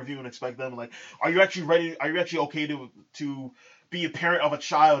of interview and expect them, like, are you actually ready? Are you actually okay to be a parent of a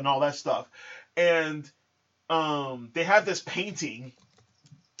child and all that stuff? And they have this painting,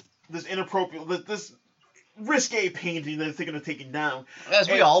 this risque painting that they're thinking of taking down. As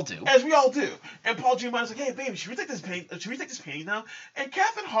we all do. And Paul Giamatti's like, hey, baby, should we take this painting down? And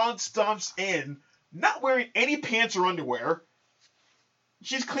Catherine Hahn stomps in, not wearing any pants or underwear.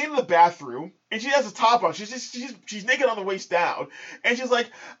 She's cleaning the bathroom, and she has a top on. She's naked on the waist down. And she's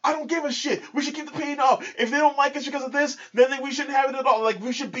like, I don't give a shit. We should keep the painting up. If they don't like us because of this, then we shouldn't have it at all. Like,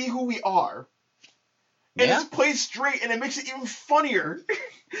 we should be who we are. And it's played straight, and it makes it even funnier.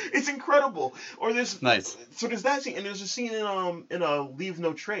 It's incredible. Or there's nice. So there's that scene, and there's a scene in Leave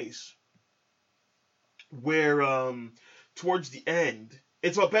No Trace where towards the end,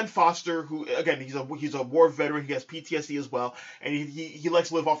 it's about Ben Foster, who again he's a war veteran. He has PTSD as well, and he likes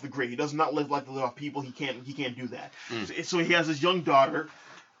to live off the grid. He does not like to live off people. He can't do that. So he has his young daughter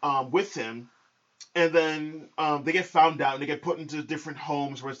with him. And then they get found out and they get put into different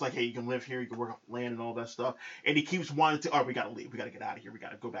homes where it's like, hey, you can live here, you can work off land and all that stuff. And he keeps wanting to, we got to leave. We got to get out of here. We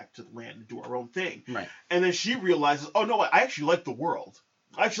got to go back to the land and do our own thing. Right. And then she realizes, oh, no, I actually like the world.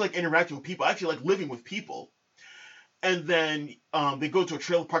 I actually like interacting with people. I actually like living with people. And then they go to a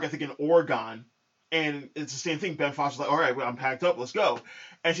trailer park, I think, in Oregon. And it's the same thing. Ben Foster's like, all right, well, I'm packed up. Let's go.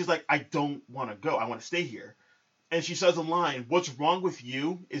 And she's like, I don't want to go. I want to stay here. And she says a line, what's wrong with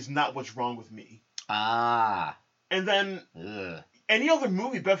you is not what's wrong with me. Ah. And then any other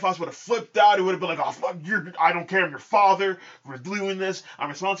movie, Ben Foster would have flipped out. It would have been like, oh, fuck, I don't care, I'm your father. We're doing this. I'm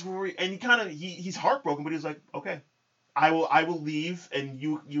responsible for you. And he's heartbroken, but he's like, okay, I will leave, and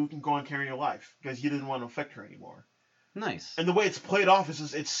you can go on carrying your life, because he didn't want to affect her anymore. Nice. And the way it's played off is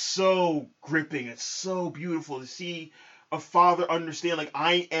just, it's so gripping. It's so beautiful to see a father understand, like,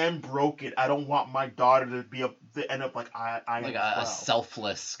 I am broken. I don't want my daughter to end up like I like am. A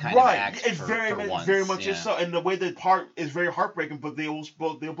selfless kind of act. It's very much yeah. is so. And the way that part is very heartbreaking, but they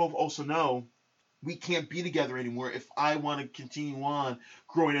both also know we can't be together anymore if I want to continue on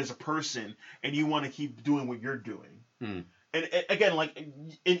growing as a person, and you want to keep doing what you're doing. Mm. And again, like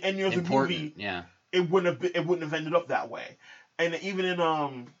in any other movie, yeah, it wouldn't have ended up that way. And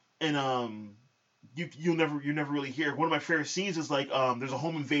even you never really hear. One of my favorite scenes is like there's a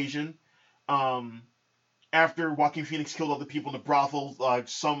home invasion. After Joaquin Phoenix killed all the people in the brothel,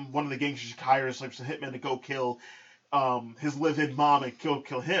 one of the gangsters hires like some hitman to go kill his live-in mom and kill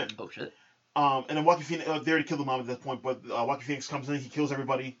him. Oh shit. And then Joaquin Phoenix, they already killed the mom at that point, but Joaquin Phoenix comes in, he kills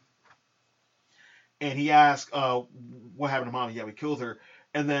everybody, and he asks, "What happened to mom?" Yeah, we killed her.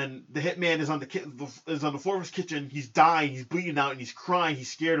 And then the hitman is on the floor of his kitchen. He's dying. He's bleeding out, and he's crying. He's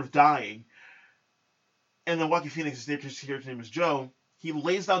scared of dying. And then Joaquin Phoenix's character's name is Joe. He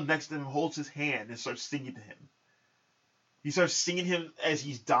lays down next to him, holds his hand, and starts singing to him. He starts singing him as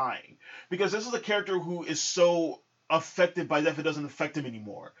he's dying. Because this is a character who is so affected by death, it doesn't affect him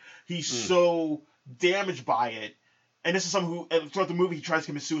anymore. He's so damaged by it. And this is someone who, throughout the movie, he tries to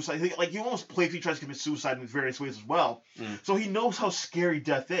commit suicide. He almost playfully tries to commit suicide in various ways as well. So he knows how scary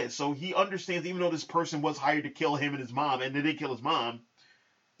death is. So he understands, even though this person was hired to kill him and his mom, and they did kill his mom.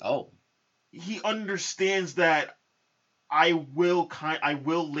 Oh. He understands that I will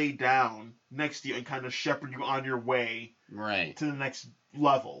lay down next to you and kind of shepherd you on your way to the next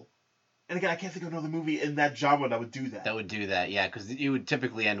level. And again, I can't think of another movie in that genre that would do that. That would do that, yeah, because it would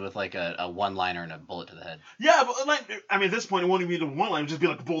typically end with like a one-liner and a bullet to the head. Yeah, but like, I mean, at this point, it won't even be the one-liner. It would just be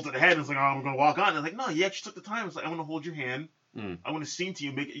like a bullet to the head, and it's like, oh, I'm going to walk on. And it's like, no, you actually took the time. It's like, I'm going to hold your hand. I'm going to sing to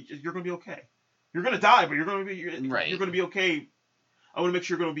you. You're going to be okay. You're going to die, but you're going to be okay. I want to make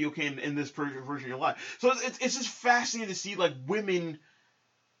sure you're going to be okay in this version of your life. So it's just fascinating to see like women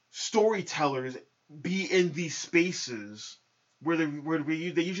storytellers be in these spaces where they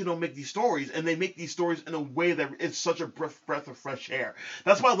usually don't make these stories, and they make these stories in a way that it's such a breath of fresh air.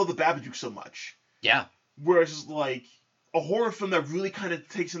 That's why I love The Babadook so much. Yeah. Where it's just like a horror film that really kind of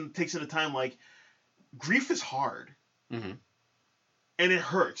takes in the time. Like, grief is hard, and it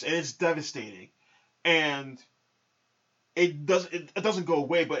hurts, and it's devastating, and it doesn't go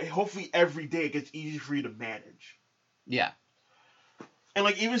away. But hopefully every day it gets easier for you to manage. Yeah. And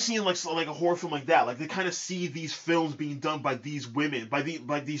like even seeing like a horror film like that, like they kind of see these films being done by these women, by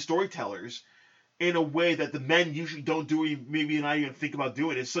these storytellers, in a way that the men usually don't do, or maybe not even think about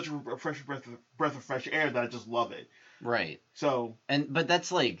doing. It's such a fresh breath of fresh air that I just love it. Right. So. But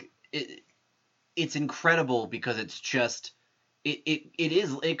that's like it's incredible because it's just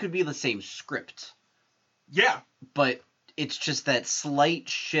it could be the same script. Yeah. But it's just that slight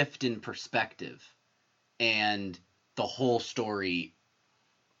shift in perspective, and the whole story.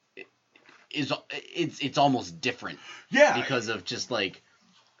 It's almost different. Yeah. Because of just like,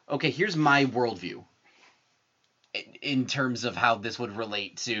 okay, here's my worldview in terms of how this would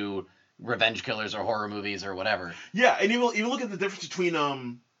relate to revenge killers or horror movies or whatever. Yeah, and even look at the difference between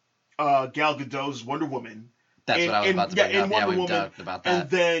Gal Gadot's Wonder Woman. That's what I was about to bring up. Wonder we've Woman, talked about that. And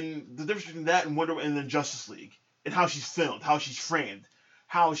then the difference between that and Wonder Woman and then Justice League, and how she's filmed, how she's framed,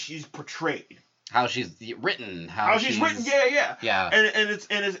 how she's portrayed. How she's written, how she's written, yeah, and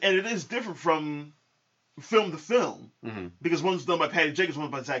it is different from film to film, because one's done by Patty Jenkins,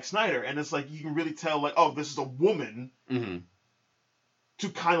 one's by Zack Snyder, and it's like you can really tell, like, oh, this is a woman to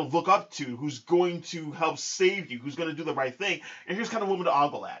kind of look up to, who's going to help save you, who's going to do the right thing, and here's kind of woman to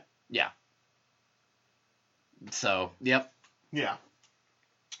ogle at. Yeah. So, yep. Yeah.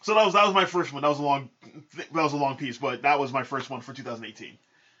 So that was my first one. That was a long piece, but that was my first one for 2018.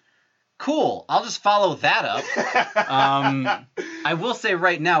 Cool. I'll just follow that up. I will say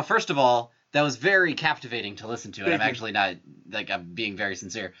right now, first of all, that was very captivating to listen to. And I'm actually not, like, I'm being very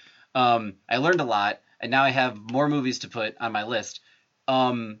sincere. I learned a lot, and now I have more movies to put on my list.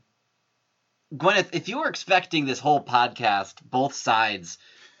 Gwyneth, if you were expecting this whole podcast, both sides,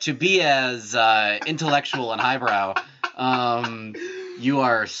 to be as intellectual and highbrow, you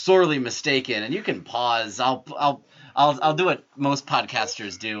are sorely mistaken. And you can pause. I'll do what most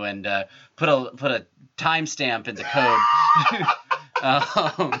podcasters do and put a timestamp into code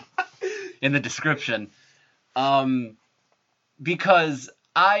in the description, because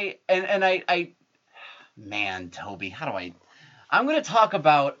man, Toby, how do I'm going to talk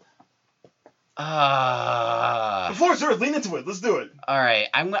about... Before it's lean into it. Let's do it. All right.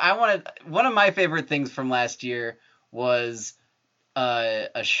 One of my favorite things from last year was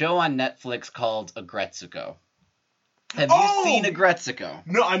a show on Netflix called Aggretsuko. Have you seen Aggretsuko?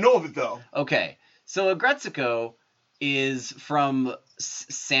 No, I know of it, though. Okay. So Aggretsuko is from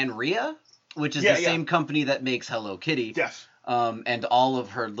Sanria, which is the same company that makes Hello Kitty. Yes. And all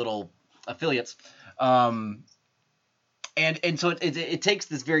of her little affiliates. And so it takes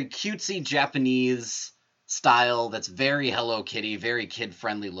this very cutesy Japanese style that's very Hello Kitty, very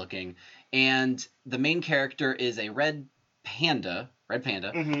kid-friendly looking. And the main character is a red panda,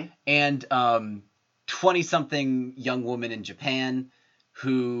 mm-hmm. and 20-something young woman in Japan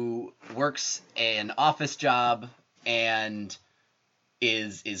who works an office job and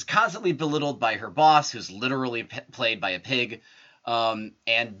is constantly belittled by her boss, who's literally played by a pig, and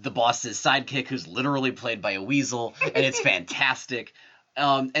the boss's sidekick, who's literally played by a weasel, and it's fantastic.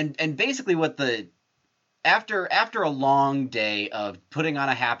 And basically what after a long day of putting on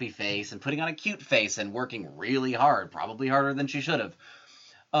a happy face and putting on a cute face and working really hard, probably harder than she should have,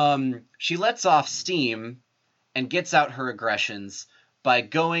 she lets off steam and gets out her aggressions by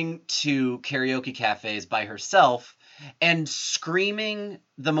going to karaoke cafes by herself and screaming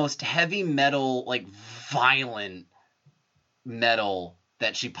the most heavy metal, like violent metal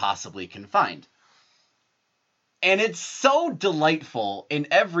that she possibly can find. And it's so delightful in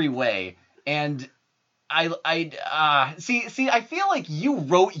every way. And I feel like you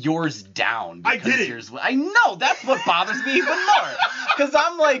wrote yours down. I did. I know, that's what bothers me even more. Because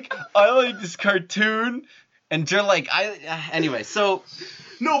I'm like, I like this cartoon. And you're like, anyway, so...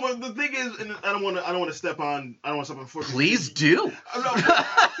 No, but the thing is, and I don't want to step on before. Please do.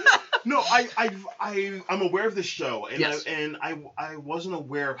 No, I'm aware of this show, and yes. I wasn't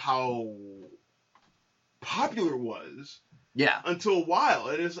aware of how popular it was. Yeah. Until a while.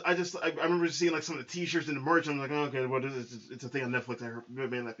 I remember seeing like some of the T-shirts and the merch. I'm like, oh, okay, well, it's a thing on Netflix. I heard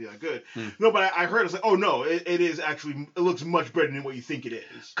it may not be that good. No, but I heard it was like, oh no, it is actually. It looks much better than what you think it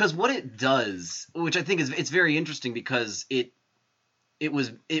is. Because what it does, which I think it's very interesting, because it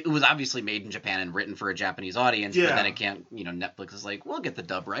was obviously made in Japan and written for a Japanese audience, but then it can't. Netflix is like, we'll get the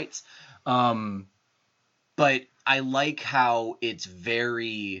dub rights. But I like how it's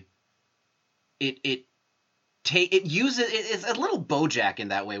very. It's a little BoJack in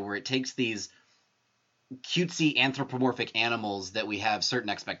that way, where it takes these cutesy anthropomorphic animals that we have certain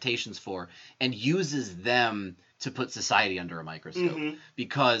expectations for and uses them to put society under a microscope. Mm-hmm.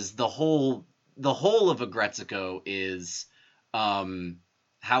 Because the whole of Aggretsuko is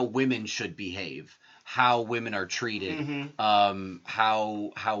how women should behave, how women are treated, mm-hmm.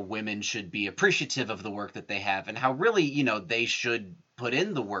 How women should be appreciative of the work that they have, and how really they should put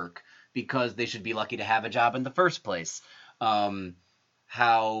in the work, because they should be lucky to have a job in the first place.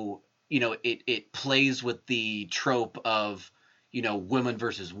 How, it plays with the trope of, woman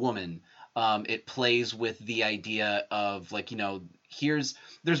versus woman. It plays with the idea of, like,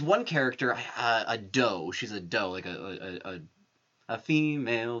 there's one character, a doe. She's a doe, like a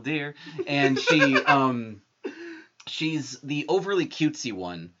female deer. And she's the overly cutesy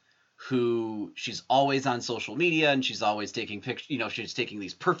one, who she's always on social media, and she's always taking pictures, she's taking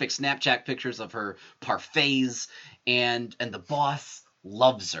these perfect Snapchat pictures of her parfaits, and the boss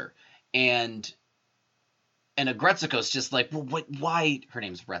loves her. And Aggretsuko's just like, well, why? Her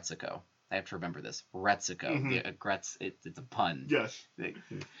name's Retsuko. I have to remember this. Retsuko. Mm-hmm. It's a pun. Yes.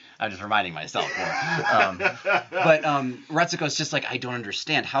 I'm just reminding myself more. But Retsuko's just like, I don't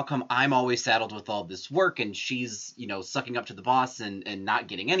understand. How come I'm always saddled with all this work, and she's, sucking up to the boss and not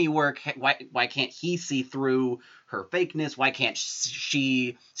getting any work? Why can't he see through her fakeness? Why can't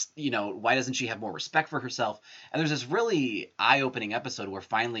she, why doesn't she have more respect for herself? And there's this really eye-opening episode where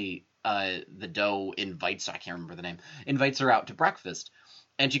finally the doe invites her out to breakfast.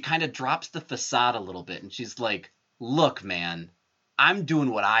 And she kind of drops the facade a little bit, and she's like, look, man, I'm doing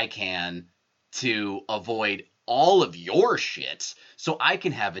what I can to avoid all of your shit so I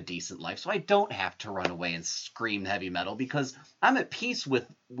can have a decent life, so I don't have to run away and scream heavy metal, because I'm at peace with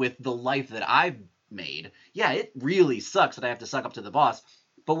the life that I've made. Yeah, it really sucks that I have to suck up to the boss,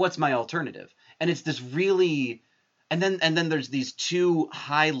 but what's my alternative? And it's this really... And then there's these two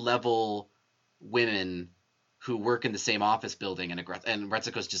high-level women who work in the same office building, and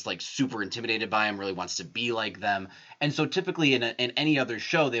Retsuko's just like super intimidated by him, really wants to be like them. And so typically in any other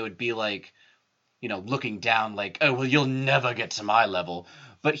show, they would be like, looking down, like, oh, well, you'll never get to my level.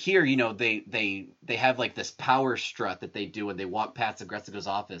 But here, they have like this power strut that they do when they walk past Aggretsuko's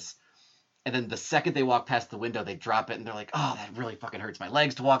office, And then the second they walk past the window, they drop it, and they're like, "Oh, that really fucking hurts my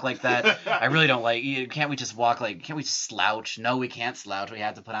legs to walk like that. I really don't like. Can't we just walk like? Can't we just slouch? No, we can't slouch. We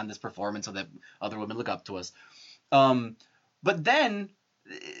have to put on this performance so that other women look up to us." But then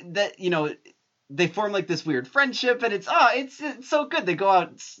that they form like this weird friendship, and it's so good. They go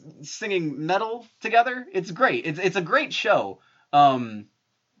out singing metal together. It's great. It's a great show.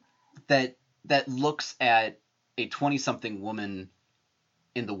 That looks at a 20-something woman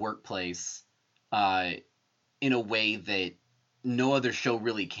in the workplace in a way that no other show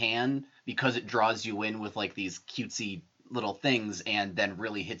really can, because it draws you in with like these cutesy little things and then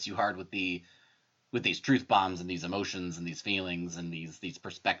really hits you hard with these truth bombs and these emotions and these feelings and these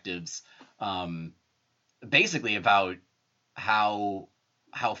perspectives, basically about how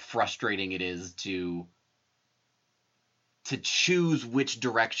frustrating it is to choose which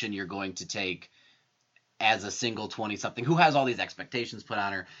direction you're going to take as a single 20-something who has all these expectations put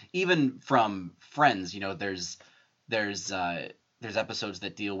on her, even from friends. There's episodes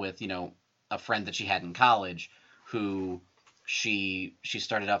that deal with, a friend that she had in college who she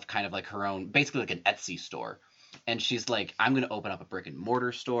started up kind of like her own, basically like an Etsy store. And she's like, I'm going to open up a brick and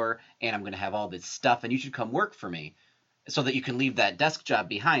mortar store, and I'm going to have all this stuff, and you should come work for me so that you can leave that desk job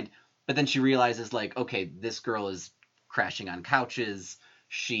behind. But then she realizes, like, okay, this girl is crashing on couches.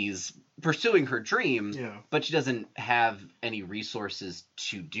 She's pursuing her dream, but she doesn't have any resources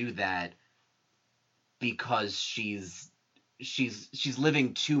to do that because she's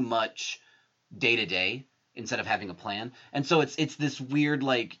living too much day to day instead of having a plan. And so it's this weird,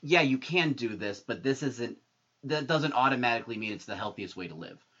 like, yeah, you can do this, but that doesn't automatically mean it's the healthiest way to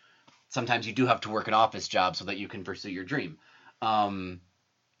live. Sometimes you do have to work an office job so that you can pursue your dream.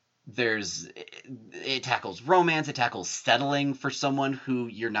 It tackles romance, it tackles settling for someone who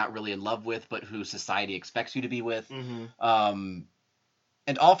you're not really in love with, but who society expects you to be with. And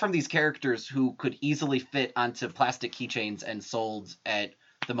all from these characters who could easily fit onto plastic keychains and sold at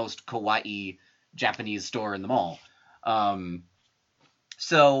the most kawaii Japanese store in the mall.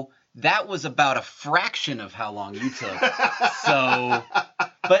 So that was about a fraction of how long you took.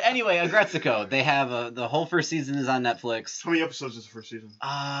 But anyway, Aggretsuko, they have the whole first season is on Netflix. How many episodes is the first season?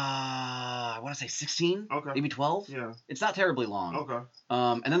 I want to say 16. Okay. Maybe 12. Yeah. It's not terribly long. Okay.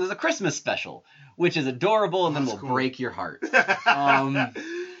 And then there's a Christmas special, which is adorable and then will break your heart. And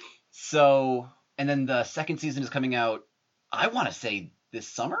then the second season is coming out, I want to say this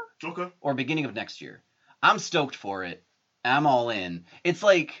summer? Okay. Or beginning of next year. I'm stoked for it. I'm all in. It's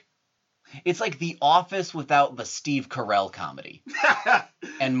like The Office without the Steve Carell comedy,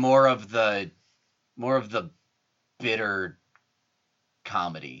 and more of the bitter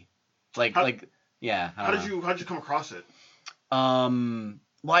comedy. How'd you come across it? Well,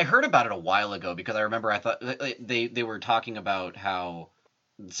 I heard about it a while ago because I remember I thought they were talking about how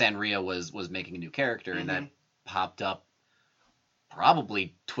Sanria was making a new character, and that popped up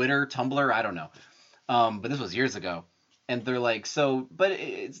probably Twitter, Tumblr, I don't know. But this was years ago. And they're like, so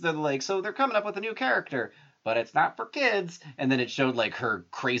they're coming up with a new character, but it's not for kids. And then it showed like her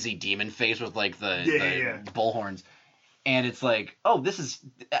crazy demon face with like the bull horns. And it's like, oh, this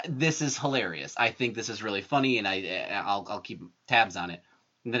is hilarious. I think this is really funny, and I'll keep tabs on it.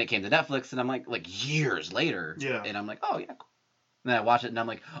 And then it came to Netflix, and I'm like years later. Yeah. And I'm like, oh yeah, cool. And then I watch it, and I'm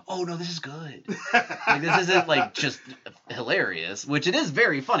like, oh no, this is good. Like, this isn't like just hilarious, which it is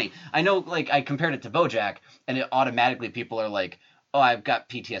very funny. I know, like, I compared it to BoJack, and it automatically people are like, oh, I've got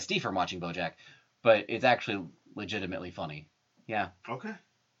PTSD from watching BoJack, but it's actually legitimately funny. Yeah. Okay.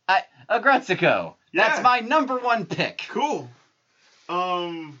 Aggretsuko. Yeah. That's my number one pick. Cool.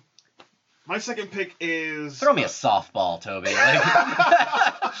 My second pick is... Throw me a softball, Toby.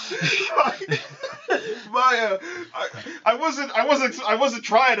 I wasn't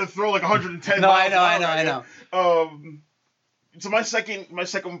trying to throw like 110. No, I know. So my second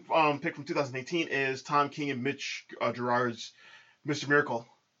pick from 2018 is Tom King and Mitch Gerard's Mr. Miracle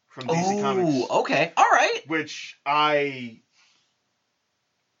from DC Comics. Oh, okay, all right. Which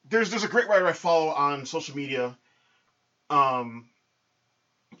there's a great writer I follow on social media,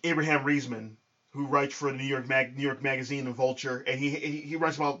 Abraham Reisman, who writes for the New York Magazine and Vulture, and he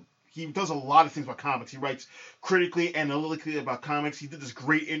writes about. He does a lot of things about comics. He writes critically, analytically about comics. He did this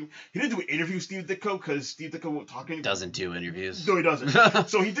great... he didn't do an interview with Steve Ditko because Steve Ditko won't talk anymore. Doesn't do interviews. No, he doesn't.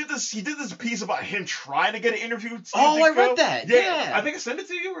 So he did this piece about him trying to get an interview with Steve Ditko. I read that. Yeah. I think I sent it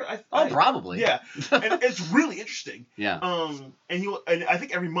to you. Probably. Yeah. And it's really interesting. Yeah. And I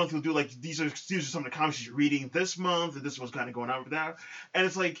think every month he'll do like, these are some of the comics you're reading this month, and this is what's kind of going on with that. And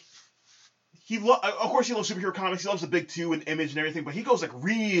it's like... of course he loves superhero comics. He loves the big two and Image and everything, but he goes like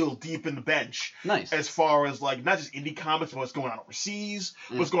real deep in the bench. Nice. As far as like not just indie comics, but what's going on overseas,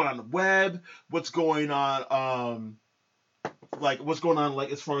 what's going on the web, what's going on like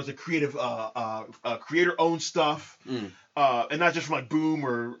as far as the creative creator owned stuff, and not just from like Boom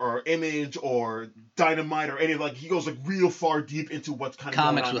or Image or Dynamite or any of like he goes like real far deep into what's kind of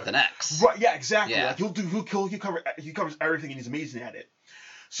comics going on with an X. Right? Yeah, exactly. Yeah. Like he covers everything and he's amazing at it.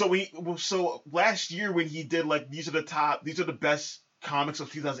 So last year when he did like these are the best comics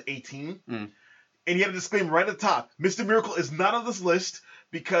of 2018, and he had a disclaimer right at the top: Mr. Miracle is not on this list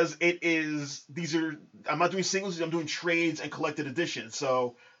because I'm not doing singles, I'm doing trades and collected editions.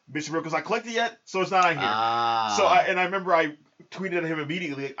 So Mr. Miracle's not collected yet, so it's not on here. So I remember I tweeted at him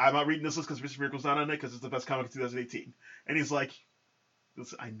immediately, I'm not reading this list because Mr. Miracle's not on it because it's the best comic of 2018, and he's like,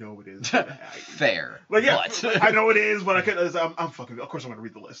 listen, I know it is. Fair. Like, yeah, but. I know it is, but I'm fucking. Of course, I'm gonna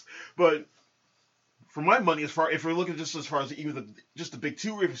read the list. But for my money, if we're looking just as far as even the big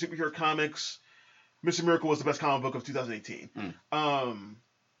two superhero comics, Mr. Miracle was the best comic book of 2018.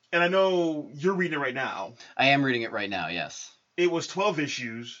 And I know you're reading it right now. I am reading it right now. Yes. It was 12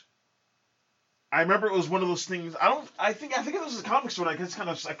 issues. I remember it was one of those things. I think it was a comic store. And I kind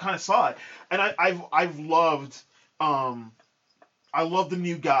of saw it, and I've loved. I love the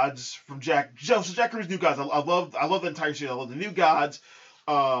New Gods from Jack Kirby's New Gods. I love the entire series. I love the New Gods.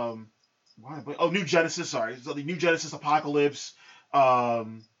 New Genesis. Sorry, so the New Genesis, Apocalypse,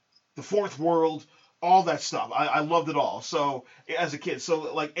 the Fourth World, all that stuff. I loved it all. So as a kid,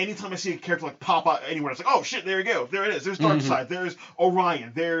 so like anytime I see a character like pop out anywhere, it's like, oh shit, there you go, there it is. There's Darkseid. There's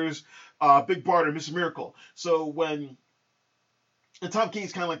Orion. There's Big Barda, Mr. Miracle. So when Tom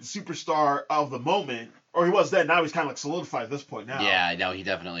King's kind of like the superstar of the moment. Or he was then. Now he's kind of like solidified at this point now. Yeah, no, he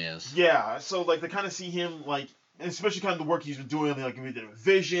definitely is. Yeah, so like to kind of see him like, especially kind of the work he's been doing, like when he did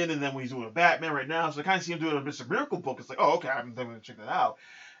Vision, and then when he's doing a Batman right now. So I kind of see him doing a Mr. Miracle book. It's like, oh, okay, I'm definitely gonna check that out.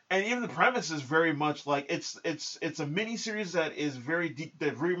 And even the premise is very much like it's a mini series that is very deep,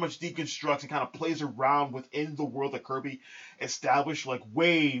 that very much deconstructs and kind of plays around within the world that Kirby established like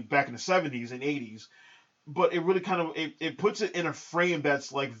way back in the 70s and 80s. But it really kind of it puts it in a frame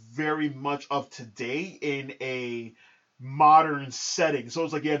that's like very much of today in a modern setting. So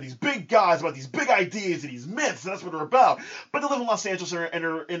it's like you have these big guys about these big ideas and these myths, and that's what they're about. But they live in Los Angeles and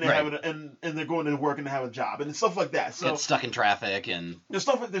they're going to work and they have a job and stuff like that. So get stuck in traffic and they're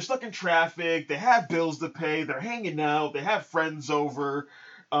stuck in traffic. They have bills to pay. They're hanging out. They have friends over.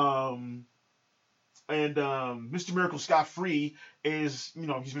 And Mr. Miracle Scott Free is,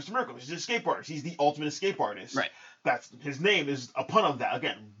 he's Mr. Miracle. He's an escape artist. He's the ultimate escape artist. Right. That's his name is a pun on that.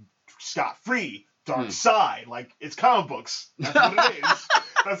 Again, Scott Free, Darkseid. Like it's comic books. That's what it is.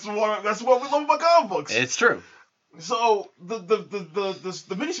 That's what we love about comic books. It's true. So the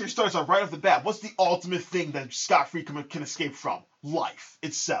miniseries starts off right off the bat. What's the ultimate thing that Scott Free can escape from? Life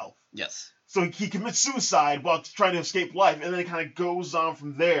itself. Yes. So he commits suicide while trying to escape life, and then it kind of goes on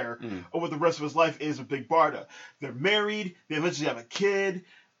from there over the rest of his life is with Big Barda. They're married. They eventually have a kid.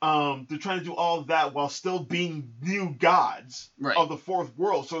 They're trying to do all of that while still being new gods of the Fourth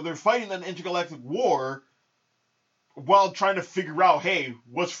World. So they're fighting an intergalactic war while trying to figure out, hey,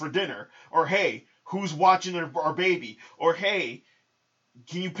 what's for dinner? Or, hey, who's watching our baby? Or, hey,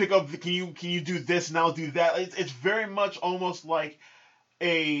 can you do this and I'll do that? It's very much almost like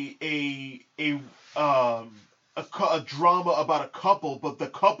a drama about a couple, but the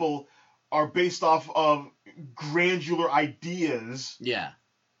couple are based off of granular ideas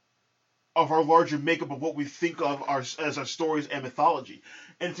of our larger makeup of what we think of as our stories and mythology.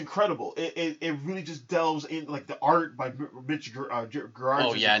 And it's incredible. It really just delves in, like, the art by Mitch Gerard.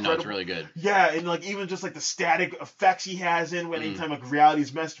 Oh, yeah, no, it's really good. Yeah, and, like, even just, like, the static effects he has in when anytime, like,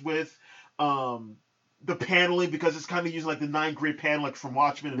 reality's messed with. The paneling, because it's kind of using like the 9 grid panel like from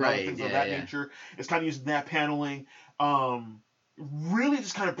Watchmen and other things of that nature. It's kind of using that paneling. Really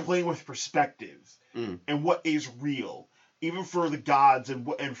just kind of playing with perspectives and what is real, even for the gods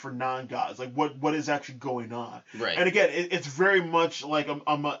and for non-gods, like what is actually going on. Right. And again, it's very much like a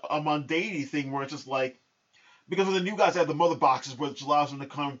mundanity thing where it's just like, because with the New Gods, they have the mother boxes, which allows them to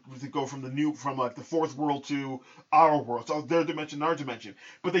go from like the Fourth World to our world, so their dimension, our dimension.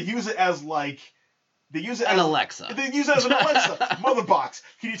 But they use it as like. They use it as Alexa. They use it as an Alexa. Mother box.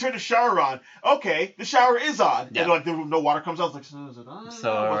 Can you turn the shower on? Okay, the shower is on. Yeah. And like no water comes out. It's like, so is it on?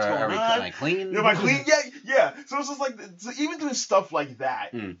 So what's going on? Am I clean? Am I clean? Yeah. So it's just like, so even doing stuff like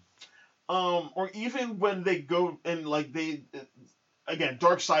that. Or even when they go and like again,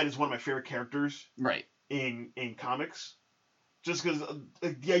 Darkseid is one of my favorite characters. Right. In comics, just because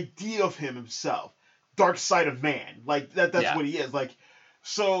the idea of him himself, dark side of man, like that's what he is. Like,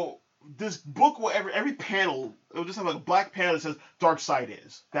 so this book will every panel it will just have like a black panel that says Darkseid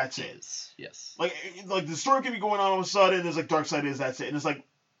is. That's it. Yes. Like the story could be going on all of a sudden. There's like Darkseid is. That's it. And it's like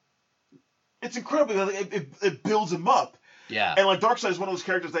it's incredible. It builds him up. Yeah. And like Darkseid is one of those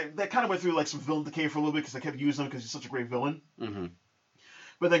characters that kind of went through like some villain decay for a little bit because they kept using him because he's such a great villain. Mm-hmm.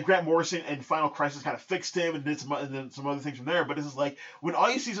 But then Grant Morrison and Final Crisis kind of fixed him and did some other things from there. But this is like when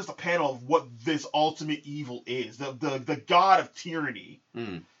all you see is just a panel of what this ultimate evil is, the god of tyranny,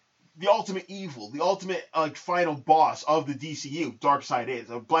 the ultimate evil, the ultimate final boss of the DCU. Darkseid is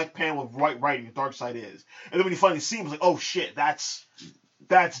a black panel of writing. Darkseid is, and then when you finally see him, it's like, oh shit, that's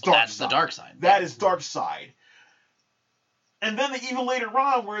Darkseid. That's the Darkseid. That is Darkseid. And then even later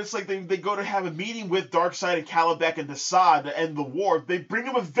on, where it's like they go to have a meeting with Darkseid and Kalibek and Desaad to end the war, they bring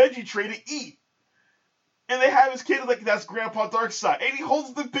him a veggie tray to eat. And they have his kid like, that's Grandpa Darkseid. And he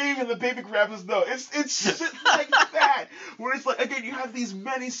holds the baby and the baby grabs his nose. It's shit like that. Where it's like, again, you have these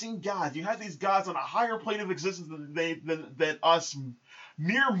menacing gods. You have these gods on a higher plane of existence than us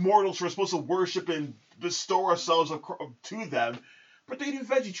mere mortals who are supposed to worship and bestow ourselves to them. But they do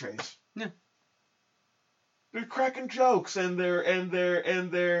veggie trays. Yeah. They're cracking jokes and they're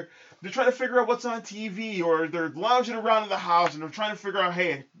trying to figure out what's on TV, or they're lounging around in the house and they're trying to figure out,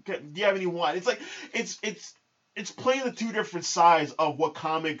 hey, do you have any wine? It's like it's playing the two different sides of what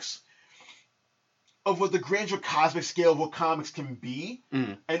comics, of what the grandeur cosmic scale of what comics can be,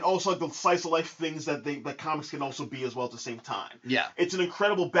 and also like the slice of life things that comics can also be as well at the same time. Yeah, it's an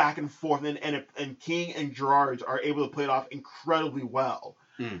incredible back and forth, and King and Gerard are able to play it off incredibly well.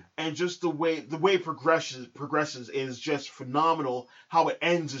 And just the way it progresses is just phenomenal. How it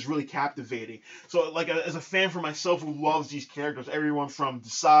ends is really captivating. So, like, as a fan for myself who loves these characters, everyone from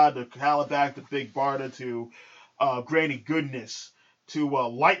Desaad to Kalibek to Big Barda to Granny Goodness to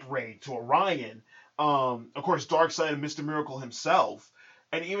Light Ray to Orion, of course Darkseid and Mr. Miracle himself,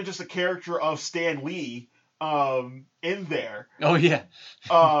 and even just the character of Stan Lee in there. Oh yeah.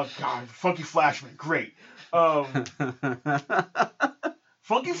 God, Funky Flashman, great.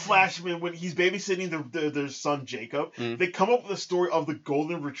 Funky Flashman, when he's babysitting their son Jacob, they come up with a story of the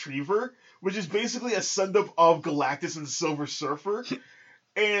Golden Retriever, which is basically a send-up of Galactus and Silver Surfer.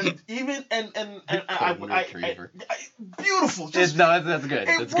 And even beautiful. Just, that's good.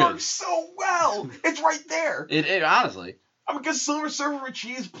 It works so well. It's right there. It honestly. I mean, because Silver Surfer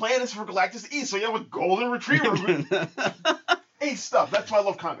retrieves planets for Galactus to eat, so you have a Golden Retriever. Hey, stuff. That's why I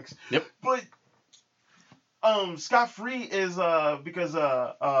love comics. Yep. But Scott Free is because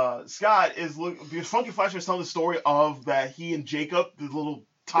Scott is because Funky Flashman is telling the story of that he and Jacob, the little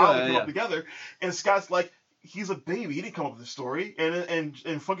toddler, came up together, and Scott's like, he's a baby, he didn't come up with the story, and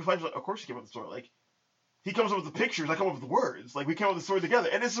Funky Flashman's like, of course he came up with the story, like he comes up with the pictures, I come up with the words, like we came up with the story together,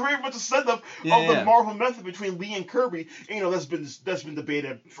 and it's very much a send-up of the Marvel method between Lee and Kirby. And, that's been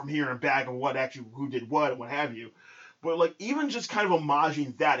debated from here and back on what actually who did what and what have you. But like even just kind of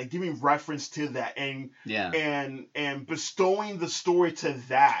homaging that and giving reference to that and bestowing the story to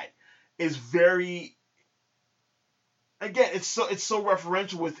that is very, again, it's so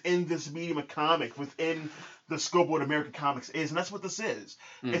referential within this medium of comic, within the scope of what American comics is, and that's what this is.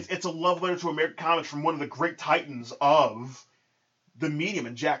 It's a love letter to American comics from one of the great titans of the medium,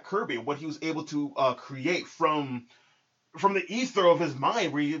 and Jack Kirby, and what he was able to create from the ether of his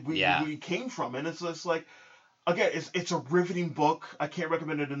mind, where he came from, and it's just like. Again, it's a riveting book. I can't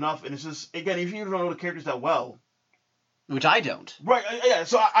recommend it enough. And it's just, again, if you don't know the characters that well, which I don't, right? Yeah.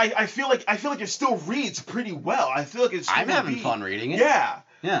 So I feel like it still reads pretty well. I feel like it's. I'm having fun reading it. Yeah.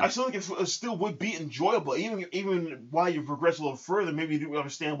 I feel like it still would be enjoyable, even while you progress a little further. Maybe you do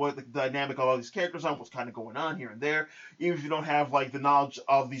understand what the dynamic of all these characters are, what's kind of going on here and there. Even if you don't have like the knowledge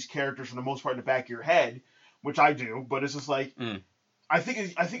of these characters for the most part in the back of your head, which I do, but it's just like. I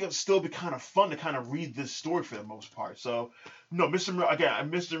think it'd still be kind of fun to kind of read this story for the most part. So, no, Mr.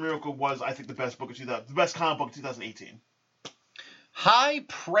 Miracle was, I think, the best book of the best comic book of 2018. High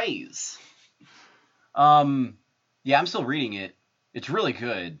praise. I'm still reading it. It's really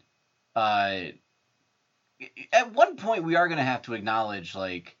good. At one point, we are going to have to acknowledge,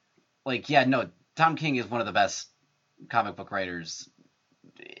 Tom King is one of the best comic book writers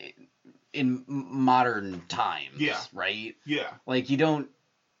in modern times, right? Yeah. Like you don't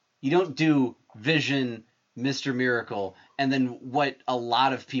do Vision, Mr. Miracle, and then what a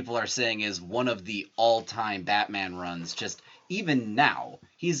lot of people are saying is one of the all-time Batman runs. Just even now,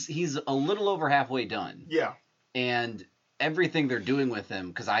 he's a little over halfway done. Yeah. And everything they're doing with him,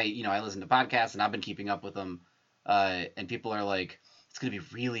 because I listen to podcasts and I've been keeping up with them, and people are like, it's gonna be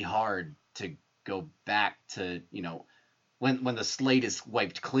really hard to go back to when the slate is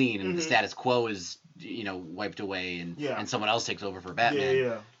wiped clean and the status quo is, wiped away and someone else takes over for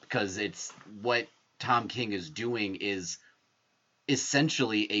Batman. because it's what Tom King is doing is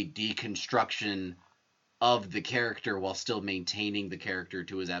essentially a deconstruction of the character while still maintaining the character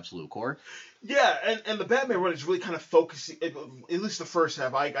to his absolute core. Yeah, and the Batman run is really kind of focusing, at least the first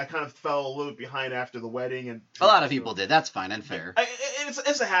half. I kind of fell a little bit behind after the wedding. And a lot of people did. That's fine and fair.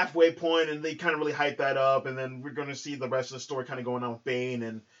 It's a halfway point, and they kind of really hype that up, and then we're going to see the rest of the story kind of going on with Bane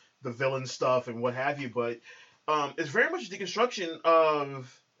and the villain stuff and what have you. But it's very much a deconstruction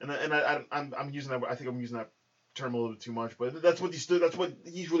of, and I'm using that. I think I'm using that term a little bit too much, but that's what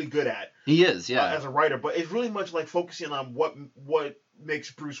he's really good at. He is, yeah, as a writer. But it's really much like focusing on what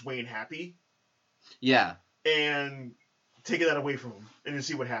makes Bruce Wayne happy. Yeah. And taking that away from him and then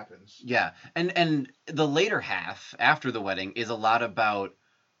see what happens. Yeah. And the later half, after the wedding, is a lot about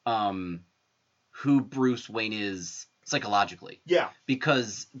who Bruce Wayne is psychologically. Yeah.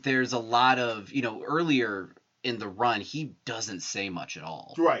 Because there's a lot of, earlier in the run, he doesn't say much at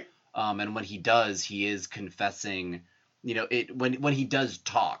all. Right. And when he does, he is confessing, when he does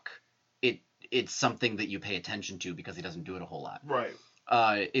talk, it's something that you pay attention to because he doesn't do it a whole lot. Right.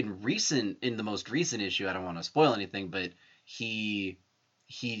 In the most recent issue, I don't want to spoil anything, but he's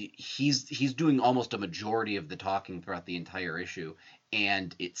doing almost a majority of the talking throughout the entire issue,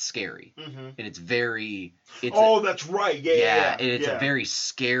 and it's scary. Mm-hmm. And it's very. That's right. Yeah. It's a very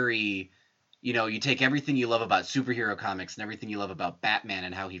scary. You take everything you love about superhero comics and everything you love about Batman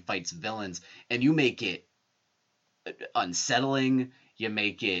and how he fights villains, and you make it unsettling. You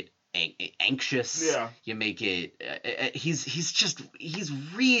make it anxious. Yeah. You make it. He's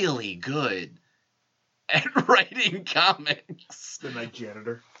really good at writing comics. The Night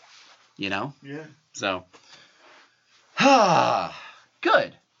Janitor. Yeah. So.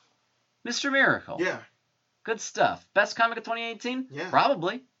 Good. Mr. Miracle. Yeah. Good stuff. Best comic of 2018? Yeah.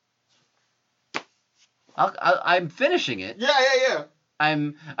 Probably. I'm finishing it. Yeah.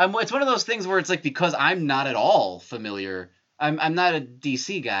 It's one of those things where it's like, because I'm not at all familiar. I'm not a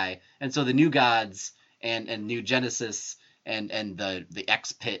DC guy, and so the New Gods and New Genesis and the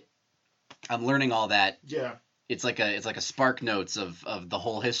X-Pit, I'm learning all that. Yeah. It's like a Spark Notes of the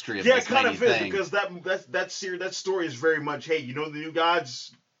whole history of this mighty thing. Yeah, it kind of is, because that story is very much, hey, the New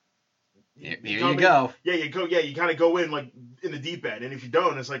Gods. Here you go. Yeah, you go. Yeah, you kind of go in like in the deep end, and if you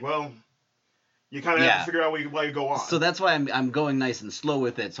don't, it's like, well, you kind of have to figure out why you go on. So that's why I'm going nice and slow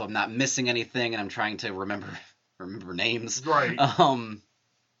with it, so I'm not missing anything, and I'm trying to remember names. Right.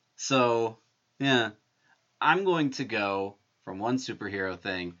 So yeah, I'm going to go from one superhero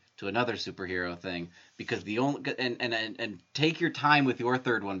thing to another superhero thing, because the only and take your time with your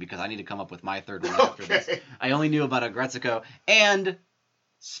third one, because I need to come up with my third one after this. I only knew about Aggretsuko and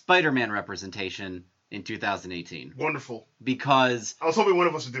Spider-Man representation in 2018. Wonderful. Because I was hoping one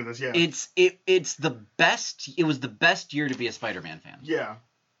of us would do this. Yeah. It's the best. It was the best year to be a Spider-Man fan. Yeah.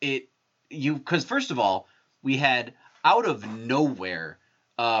 Because first of all, we had out of nowhere,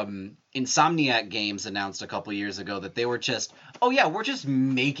 Insomniac Games announced a couple years ago that they were just, we're just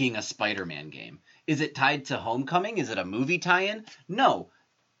making a Spider-Man game. Is it tied to Homecoming? Is it a movie tie-in? No.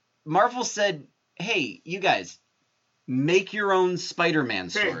 Marvel said, hey, you guys, make your own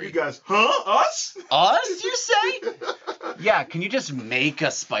Spider-Man story. Hey, you guys, huh? Us? Us, you say? Yeah, can you just make a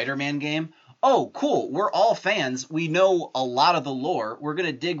Spider-Man game? Oh, cool. We're all fans. We know a lot of the lore. We're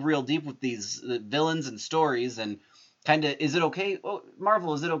going to dig real deep with these villains and stories, and kind of, is it okay? Oh,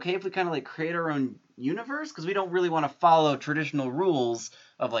 Marvel, is it okay if we kind of like create our own universe? Because we don't really want to follow traditional rules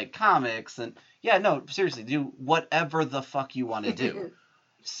of like comics. And yeah, no, seriously, do whatever the fuck you want to do.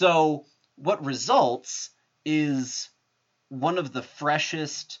 So what results is one of the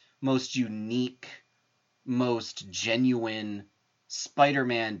freshest, most unique, most genuine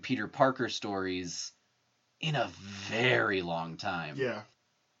Spider-Man Peter Parker stories in a very long time. Yeah.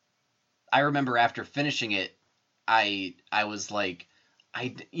 I remember after finishing it, I was like,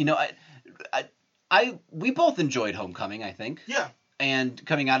 we both enjoyed Homecoming, I think. Yeah. And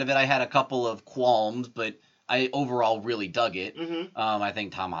coming out of it, I had a couple of qualms, but I overall really dug it. Mm-hmm. I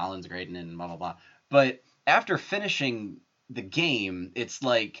think Tom Holland's great and blah, blah, blah. But after finishing the game, it's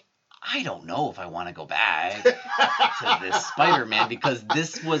like, I don't know if I want to go back to this Spider-Man, because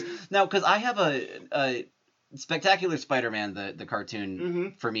this was... Now, because I have a Spectacular Spider-Man, the cartoon, mm-hmm.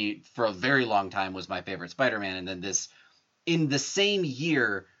 for me, for a very long time, was my favorite Spider-Man. And then this... In the same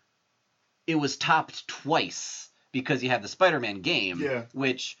year, it was topped twice, because you have the Spider-Man game,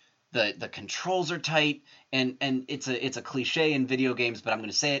 which the controls are tight, and it's a cliche in video games, but I'm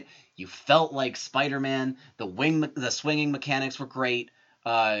going to say it. You felt like Spider-Man. The swinging mechanics were great.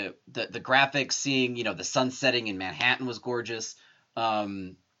 The graphics, seeing the sun setting in Manhattan was gorgeous.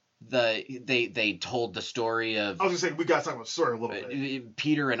 they told the story of I was gonna say we gotta talk about the story a little bit.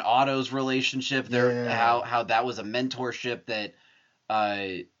 Peter and Otto's relationship. How that was a mentorship that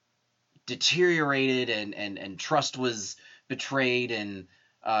deteriorated and trust was betrayed, and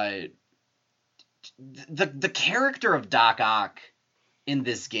the character of Doc Ock in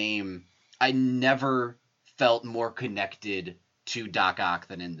this game, I never felt more connected to Doc Ock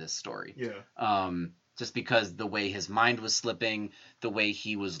than in this story. Yeah. Just because the way his mind was slipping, the way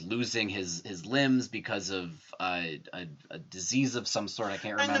he was losing his limbs because of a disease of some sort, I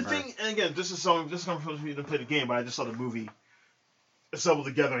can't remember. And the thing, and again, this is coming from me to play the game, but I just saw the movie assembled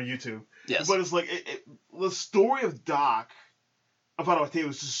together on YouTube. Yes. But it's like the story of Doc about Octavia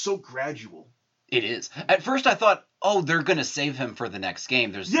was just so gradual. It is. At first, I thought, oh, they're gonna save him for the next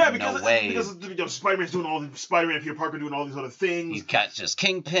game. There's no way. Because Spider-Man's doing Spider-Man and Peter Parker doing all these other things. He's got just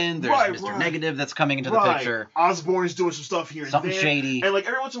Kingpin. There's Mr. Negative that's coming into the picture. Osborn's doing some stuff here and Something there. shady. And like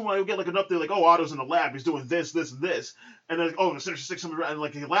every once in a while, you get like an update, like, oh, Otto's in the lab. He's doing this, this, and this. And then the Sinister Six, and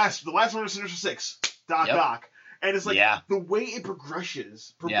like the last one of Sinister Six, Doc. And it's like the way it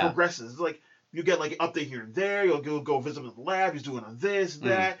progresses. It's like. You get like an update here and there. You'll go visit him in the lab. He's doing on this,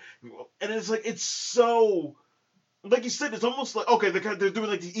 that, and it's like it's so, like you said, it's almost like okay, they're doing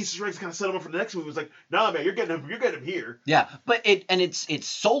like the Easter eggs to kind of set him up for the next movie. It's like, nah, man, you're getting him here. Yeah, but it's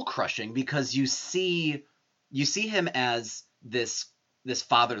soul crushing because you see him as this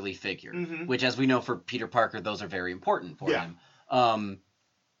fatherly figure, which, as we know, for Peter Parker, those are very important for him.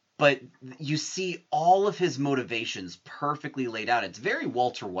 But you see all of his motivations perfectly laid out. It's very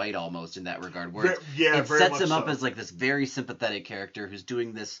Walter White almost in that regard, where it sets him up as like this very sympathetic character who's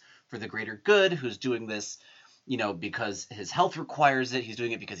doing this for the greater good, who's doing this, because his health requires it. He's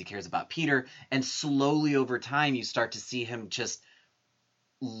doing it because he cares about Peter. And slowly over time, you start to see him just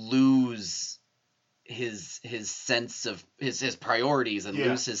lose his sense of his priorities and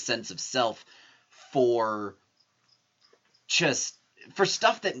lose his sense of self for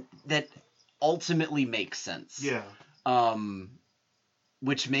stuff that ultimately makes sense. Yeah.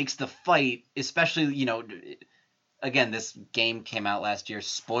 Which makes the fight, especially, again, this game came out last year.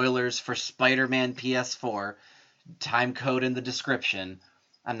 Spoilers for Spider-Man PS4. Time code in the description.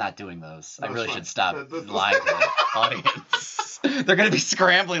 I'm not doing those. I really should stop lying to the audience. They're going to be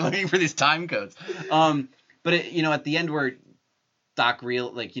scrambling looking for these time codes. But at the end where Doc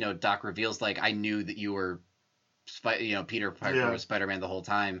reveals, like, I knew that you were Peter Parker was Spider-Man the whole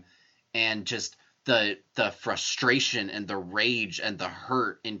time, and just the frustration and the rage and the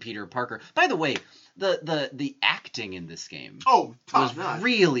hurt in Peter Parker. By the way, the acting in this game was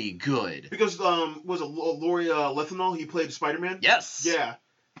really good. Because was it Laurie Lethenall? He played Spider-Man. Yes. Yeah.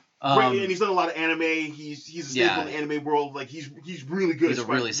 And he's done a lot of anime. He's a staple in the anime world. Like he's really good. He's a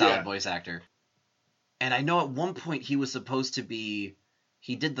really solid voice actor. And I know at one point he was supposed to be.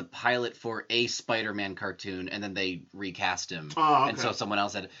 He did the pilot for a Spider-Man cartoon, and then they recast him. Oh, okay. And so someone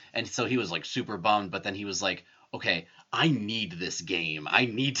else and so he was like super bummed, but then he was like, okay, I need this game. I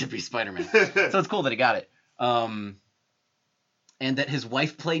need to be Spider-Man. So it's cool that he got it. And that his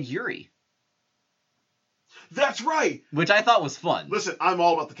wife played Yuri. That's right. Which I thought was fun. Listen, I'm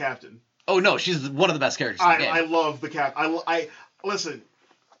all about the Captain. Oh no, she's one of the best characters in the game. I love the Captain. I listen,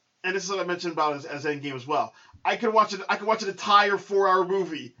 and this is what I mentioned about as Endgame as well. I could watch an entire 4-hour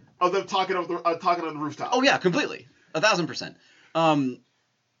movie of them talking on the rooftop. Oh yeah, completely, 1,000%.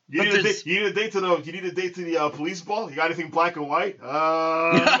 You need a date to the police ball. You got anything black and white?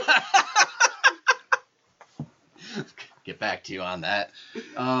 Get back to you on that.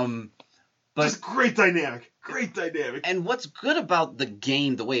 But just great dynamic. And what's good about the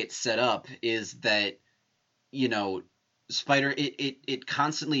game, the way it's set up, is that Spider it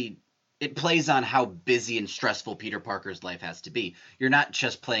constantly. It plays on how busy and stressful Peter Parker's life has to be. You're not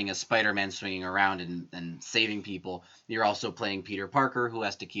just playing as Spider-Man swinging around and saving people. You're also playing Peter Parker, who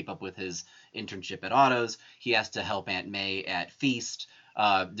has to keep up with his internship at Otto's. He has to help Aunt May at Feast.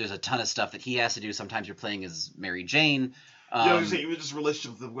 There's a ton of stuff that he has to do. Sometimes you're playing as Mary Jane. Even just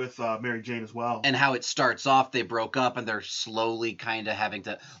relationship with Mary Jane as well. And how it starts off, they broke up, and they're slowly kind of having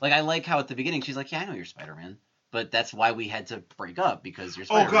to... Like, I like how at the beginning she's like, yeah, I know you're Spider-Man. But that's why we had to break up, because you're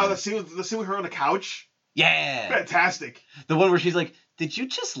Spider-Man. Oh, God, the scene with her on the couch? Yeah! Fantastic. The one where she's like, did you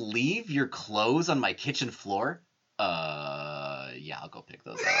just leave your clothes on my kitchen floor? Yeah, I'll go pick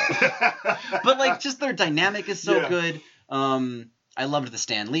those up. But, like, just their dynamic is so good. I loved the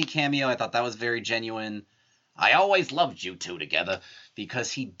Stan Lee cameo. I thought that was very genuine. I always loved you two together, because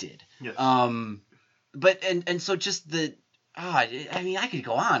he did. Yes. But, and so just I could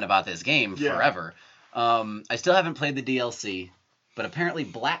go on about this game forever. I still haven't played the DLC, but apparently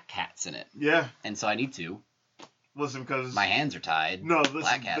Black Cat's in it. Yeah. And so I need to. Listen, because my hands are tied. No,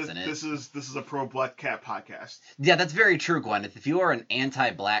 Black Cat's in it. This is a pro Black Cat podcast. Yeah, that's very true, Gwyneth. If you are an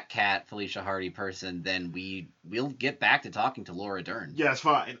anti-Black Cat Felicia Hardy person, then we'll get back to talking to Laura Dern. Yeah, it's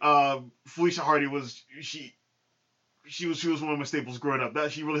fine. Felicia Hardy was she was one of my staples growing up.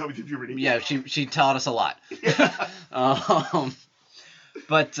 That she really helped me through puberty. Yeah, she taught us a lot. Yeah.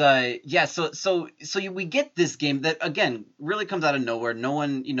 But yeah, so we get this game that again really comes out of nowhere. No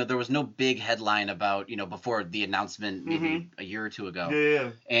one, there was no big headline about, before the announcement maybe a year or two ago.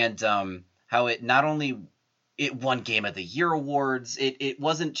 Yeah. And how it not only it won Game of the Year awards, it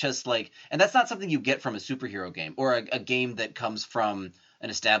wasn't just like, and that's not something you get from a superhero game or a game that comes from an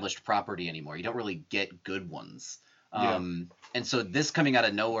established property anymore. You don't really get good ones. And so this coming out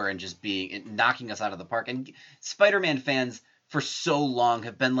of nowhere and just knocking us out of the park, and Spider-Man fans for so long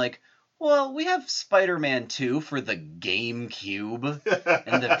have been like, well, we have Spider-Man 2 for the GameCube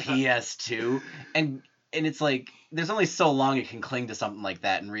and the PS2. And it's like, there's only so long you can cling to something like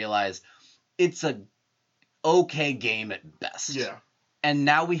that and realize it's a okay game at best. Yeah. And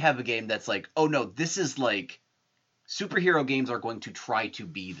now we have a game that's like, oh no, this is like, superhero games are going to try to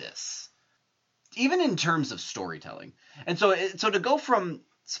be this. Even in terms of storytelling. And so to go from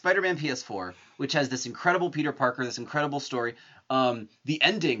Spider-Man PS4, which has this incredible Peter Parker, this incredible story. The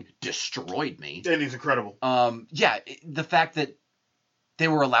ending destroyed me. The ending's incredible. The fact that they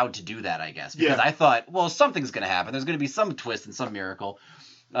were allowed to do that, I guess. Because I thought, well, something's going to happen. There's going to be some twist and some miracle.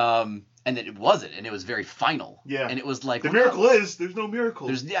 And then it wasn't, and it was very final. Yeah. And it was like... The miracle is, there's no miracle.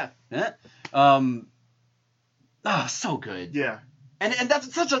 So good. Yeah. And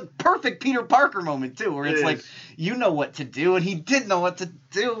that's such a perfect Peter Parker moment, too, where it's like, you know what to do, and he didn't know what to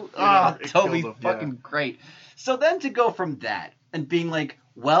do. Toby, fucking great. So then to go from that and being like,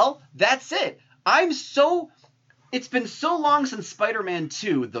 well, that's it. It's been so long since Spider-Man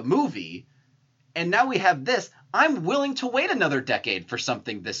 2, the movie, and now we have this. I'm willing to wait another decade for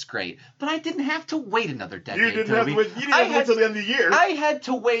something this great. But I didn't have to wait another decade. You didn't have to wait. You didn't have to wait till the end of the year. I had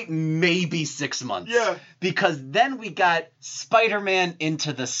to wait maybe 6 months. Yeah. Because then we got Spider-Man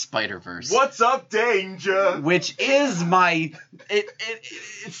Into the Spider-Verse. What's up, Danger? Which is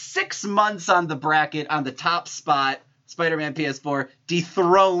it's 6 months on the bracket, on the top spot, Spider-Man PS4,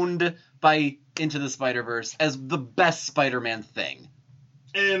 dethroned by Into the Spider-Verse as the best Spider-Man thing.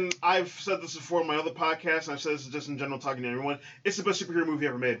 And I've said this before in my other podcast, and I've said this just in general talking to everyone, it's the best superhero movie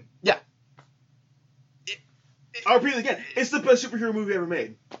ever made. Yeah. I'll repeat it again. It's the best superhero movie ever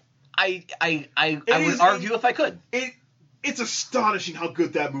made. I would argue if I could. It's astonishing how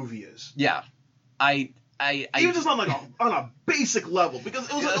good that movie is. Yeah. Even just on a basic level, because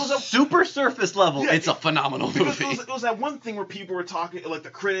it was a super surface level. Yeah, it's a phenomenal movie. It was that one thing where people were talking, like the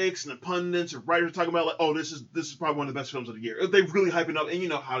critics and the pundits or writers were talking about, like, oh, this is probably one of the best films of the year. They really hyping up, and you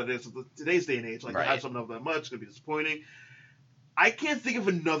know how it is in today's day and age. Like, to hype something up that much, it's gonna be disappointing. I can't think of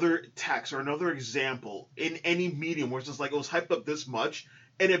another text or another example in any medium where it's just like it was hyped up this much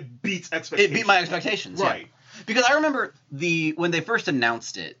and it beats expectations. It beat my expectations, right? Yeah. Because I remember when they first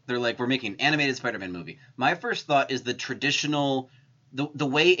announced it, they're like, we're making an animated Spider-Man movie. My first thought is the traditional, the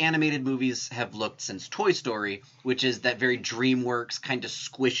way animated movies have looked since Toy Story, which is that very DreamWorks kind of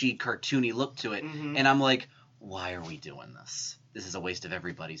squishy, cartoony look to it. Mm-hmm. And I'm like, why are we doing this? This is a waste of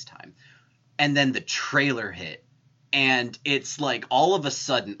everybody's time. And then the trailer hit, and it's like, all of a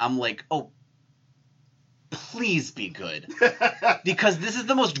sudden, I'm like, oh, please be good. Because this is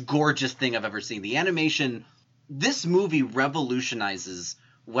the most gorgeous thing I've ever seen. The animation... This movie revolutionizes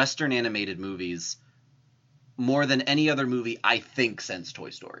Western animated movies more than any other movie, I think, since Toy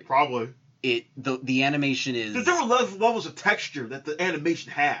Story. Probably. The animation is... There's different levels of texture that the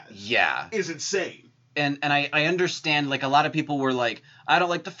animation has. Yeah. Is insane. And I understand, like, a lot of people were like, I don't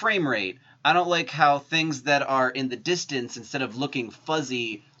like the frame rate. I don't like how things that are in the distance, instead of looking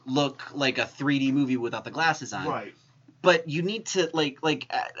fuzzy, look like a 3D movie without the glasses on. Right. But you need to, like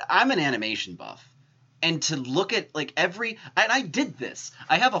I'm an animation buff. And to look at, like, and I did this.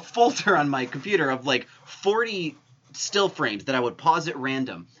 I have a folder on my computer of, like, 40 still frames that I would pause at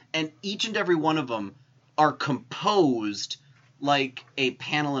random. And each and every one of them are composed like a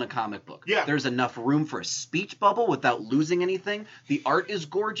panel in a comic book. Yeah. There's enough room for a speech bubble without losing anything. The art is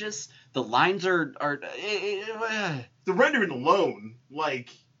gorgeous. The lines are the rendering alone, like...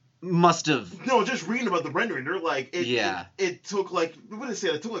 Must have. No, just reading about the rendering, they're like, it took like, what did they say?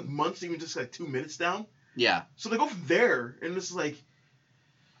 It took like months, even just like 2 minutes down. Yeah. So they go from there, and it's like.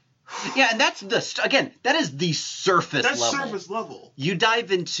 Yeah, and that is the surface level. That's surface level. You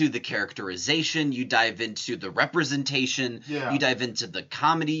dive into the characterization, you dive into the representation, you dive into the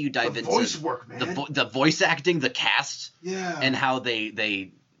comedy, you dive into voice work, man. The voice acting, the cast, and how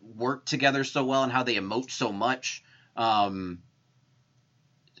they work together so well and how they emote so much. Like,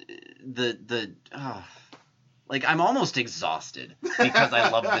 I'm almost exhausted because I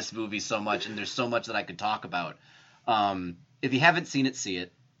love this movie so much, and there's so much that I could talk about. If you haven't seen it, see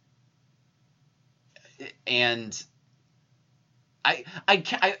it. And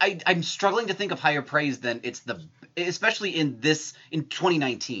I'm struggling to think of higher praise than especially in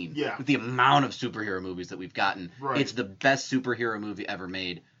 2019, with the amount of superhero movies that we've gotten. Right. It's the best superhero movie ever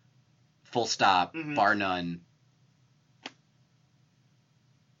made. Full stop, bar none.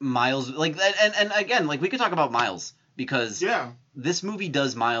 Miles, like, and again, like, we could talk about Miles, because this movie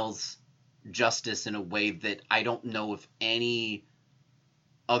does Miles justice in a way that I don't know if any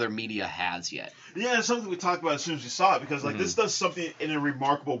other media has yet. Yeah, it's something we talked about as soon as we saw it, because, like, this does something in a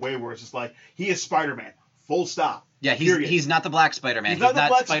remarkable way where it's just like, he is Spider-Man, full stop. Yeah, he's not the Black Spider-Man. He's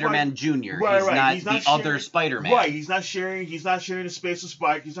not Spider-Man Jr. Right. He's not the other Spider-Man. Right, he's not sharing the space with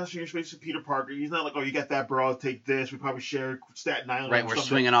Spike. He's not sharing space with Peter Parker. He's not like, oh, you got that, bro, I'll take this. We probably share Staten Island. Right, we're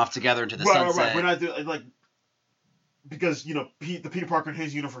swinging off together into the sunset. Right. We're not doing, like, because, the Peter Parker in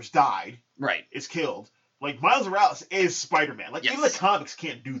his universe died. Right. Is killed. Like, Miles Morales is Spider-Man. Like, even the comics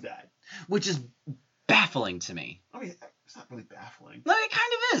can't do that. Which is baffling to me. I mean, it's not really baffling. No, it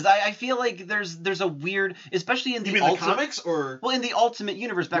kind of is. I feel like there's a weird, especially in the comics, or in the Ultimate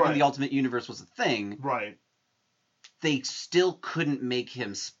Universe, back when the Ultimate Universe was a thing. Right. They still couldn't make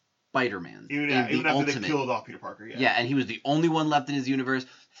him Spider-Man. Even after they killed off Peter Parker, Yeah, and he was the only one left in his universe.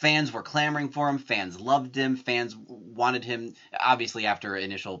 Fans were clamoring for him. Fans loved him. Fans wanted him, obviously after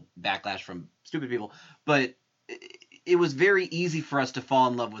initial backlash from stupid people. But it was very easy for us to fall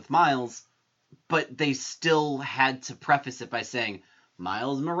in love with Miles, but they still had to preface it by saying,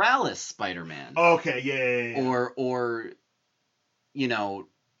 Miles Morales Spider-Man. Okay, yeah. Or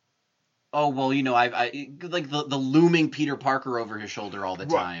oh, well, I like the looming Peter Parker over his shoulder all the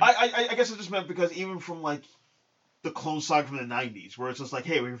time. I guess I just meant because even from, like, the Clone Saga from the 90s, where it's just like,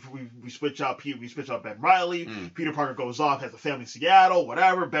 hey, we switch out Ben Reilly, Peter Parker goes off, has a family in Seattle,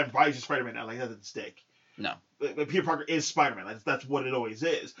 whatever, Ben Reilly's just Spider-Man now, like, that doesn't stick. No. But Peter Parker is Spider-Man, that's what it always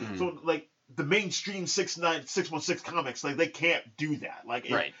is. So, like, the mainstream 616 comics, like, they can't do that. Like,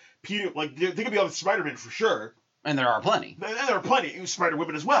 right. Peter, like, they could be on Spider-Man for sure. And there are plenty. And there are plenty.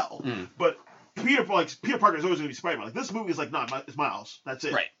 Spider-Women as well. But Peter Parker is always going to be Spider-Man. Like, this movie is like, it's Miles. That's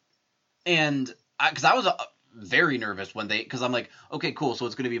it. Right. And, because I was very nervous when because I'm like, okay, cool, so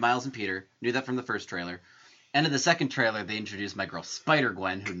it's going to be Miles and Peter. Knew that from the first trailer. End of the second trailer, they introduced my girl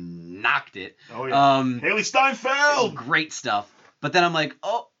Spider-Gwen, who knocked it. Oh, yeah. Haley Steinfeld! Great stuff. But then I'm like,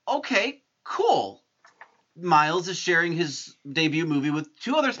 oh, okay, cool. Miles is sharing his debut movie with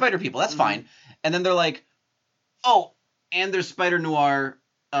two other Spider people. That's fine. And then they're like, oh, and there's Spider-Noir,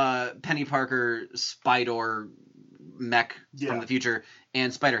 Penny Parker, Spider mech from the future,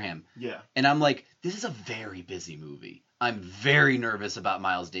 and Spider-Ham. Yeah. And I'm like, this is a very busy movie. I'm very nervous about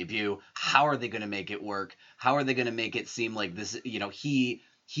Miles' debut. How are they going to make it work? How are they going to make it seem like this, he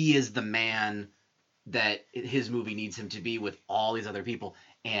is the man that his movie needs him to be with all these other people?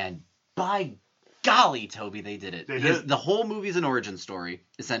 And by golly, Toby, they did it. The whole movie's an origin story,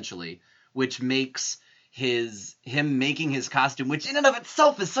 essentially, which makes him making his costume, which in and of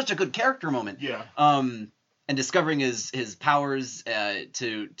itself is such a good character moment. Yeah. And discovering his powers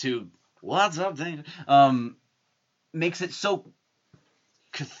to what's up, Danger? Makes it so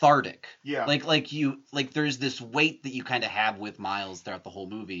cathartic. Yeah. Like there's this weight that you kind of have with Miles throughout the whole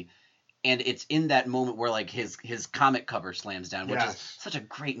movie, and it's in that moment where, like, his comic cover slams down, which is such a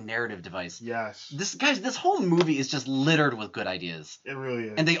great narrative device. Yes. This whole movie is just littered with good ideas. It really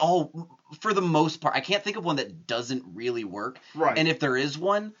is. And they all, for the most part, I can't think of one that doesn't really work. Right. And if there is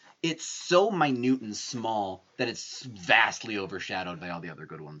one, it's so minute and small that it's vastly overshadowed by all the other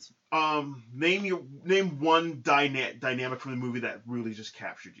good ones. Name one dynamic from the movie that really just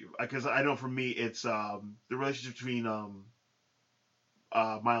captured you. Because I know for me, it's the relationship between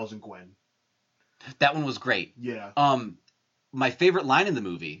Miles and Gwen. That one was great. Yeah. My favorite line in the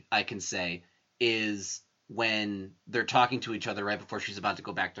movie, I can say, is when they're talking to each other right before she's about to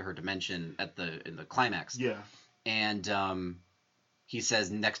go back to her dimension in the climax. Yeah. And he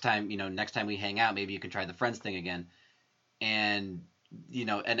says, next time we hang out, maybe you can try the friends thing again. And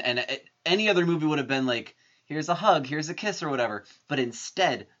any other movie would have been like, here's a hug, here's a kiss, or whatever. But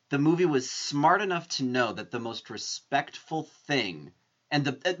instead, the movie was smart enough to know that the most respectful thing and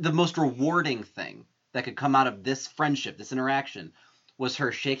the most rewarding thing that could come out of this friendship, this interaction, was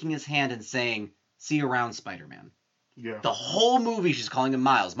her shaking his hand and saying, "See you around, Spider-Man." Yeah. The whole movie, she's calling him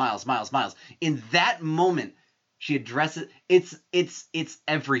Miles, Miles, Miles, Miles. In that moment, she addresses it's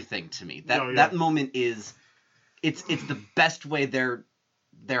everything to me. That moment is it's the best way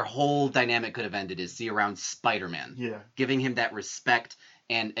their whole dynamic could have ended is see around Spider-Man. Yeah. Giving him that respect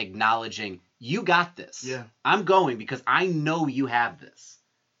and acknowledging, you got this. Yeah. I'm going because I know you have this.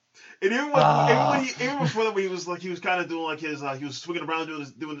 And even before that, when he was kind of doing like his, he was swinging around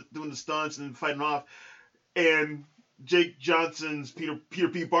doing the stunts and fighting off, and Jake Johnson's Peter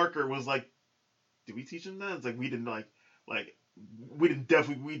P. Parker was like, did we teach him that? It's like we didn't we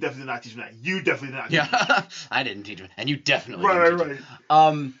definitely did not teach him that. You definitely did not teach him that. I didn't teach him, and you definitely didn't teach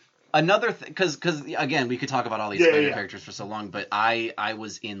him. Another thing, because again, we could talk about all these Spider characters for so long, but I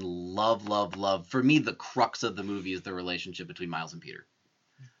was in love. For me, the crux of the movie is the relationship between Miles and Peter.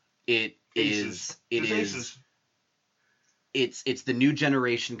 It's the new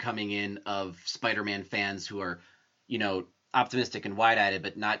generation coming in of Spider-Man fans who are, optimistic and wide-eyed,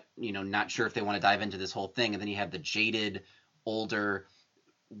 but not sure if they want to dive into this whole thing. And then you have the jaded, older,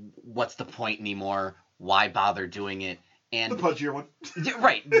 what's the point anymore? Why bother doing it? And the pudgier one.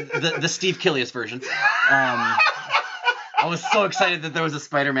 Right. The Steve Killius version. I was so excited that there was a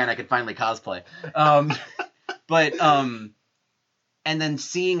Spider-Man I could finally cosplay. And then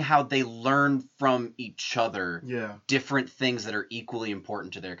seeing how they learn from each other different things that are equally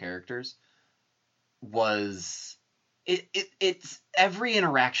important to their characters was it's every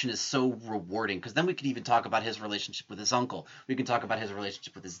interaction is so rewarding, because then we could even talk about his relationship with his uncle. We can talk about his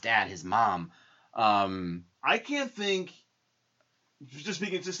relationship with his dad, his mom. I can't think, just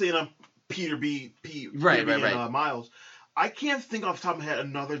staying on Peter and Miles, I can't think off the top of my head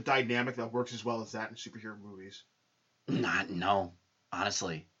another dynamic that works as well as that in superhero movies. No.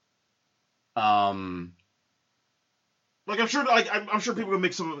 Honestly, I'm sure people can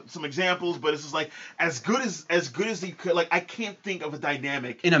make some examples, but it's just like as good as they could. Like, I can't think of a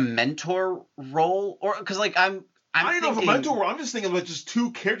dynamic in a mentor role, or because I don't know if a mentor role. I'm just thinking about just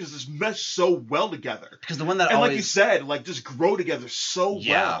two characters that mesh so well together. Because the one that like you said, just grow together so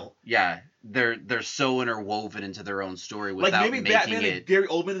well. Yeah. They're so interwoven into their own story without maybe making Batman it. And Gary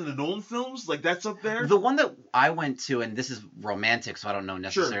Oldman in the Nolan films, that's up there. The one that I went to, and this is romantic, so I don't know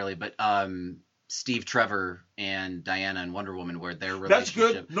necessarily, but Steve Trevor and Diana and Wonder Woman, where their relationship.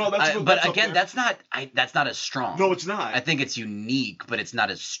 That's good. No, that's good. But again, that's not as strong. No, it's not. I think it's unique, but it's not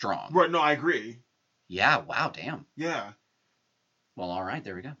as strong. Right? No, I agree. Yeah. Wow. Damn. Yeah. Well, all right.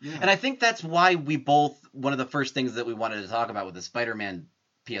 There we go. Yeah. And I think that's why one of the first things that we wanted to talk about with the Spider-Man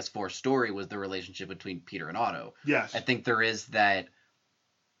PS4 story was the relationship between Peter and Otto. Yes. I think there is that,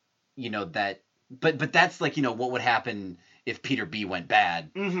 but that's what would happen if Peter B went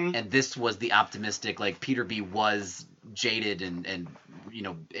bad. Mm-hmm. And this was the optimistic, Peter B was jaded and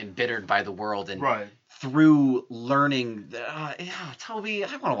embittered by the world. And through learning, Toby,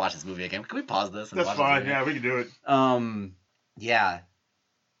 I want to watch this movie again. Can we pause this? That's fine. Yeah, we can do it. Yeah.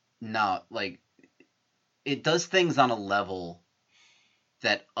 No, it does things on a level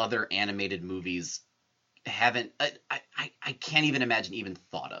that other animated movies haven't. I can't even imagine even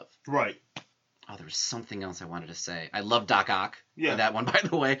thought of. Right. Oh, there was something else I wanted to say. I love Doc Ock. Yeah. That one, by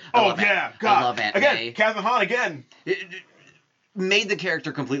the way. God. I love Aunt again, May. Kathryn Hahn again. It made the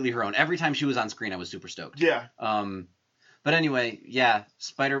character completely her own. Every time she was on screen, I was super stoked. Yeah. But anyway, yeah,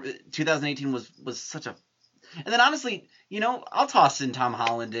 2018 was such a. And then honestly, I'll toss in Tom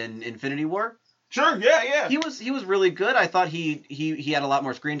Holland in Infinity War. Sure, yeah. He was really good. I thought he had a lot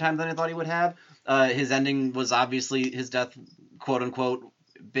more screen time than I thought he would have. His ending was obviously his death, quote unquote,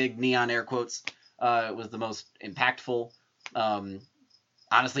 big neon air quotes, was the most impactful.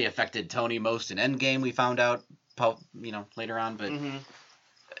 Honestly, affected Tony most in Endgame. We found out, later on, but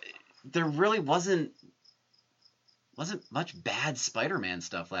there really wasn't much bad Spider-Man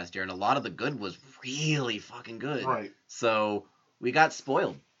stuff last year, and a lot of the good was really fucking good. Right. So we got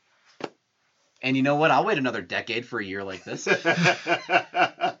spoiled. And you know what? I'll wait another decade for a year like this.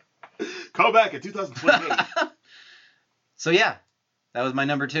 Call back in 2028. So yeah, that was my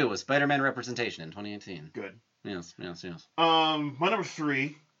number 2, was Spider-Man representation in 2018. Good. Yes. My number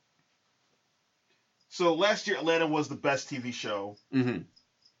 3. So last year, Atlanta was the best TV show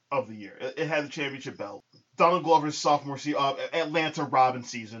of the year. It had the championship belt. Donald Glover's sophomore season, Atlanta Robin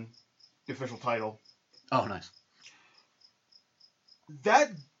season, the official title. Oh, nice. That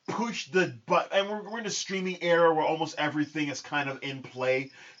pushed the button, and we're in a streaming era where almost everything is kind of in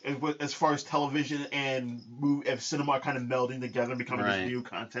play, as far as television and cinema are kind of melding together and becoming this new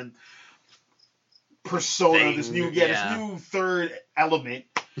content persona, this new third element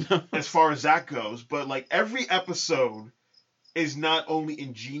as far as that goes. But every episode is not only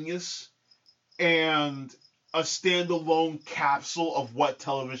ingenious and a standalone capsule of what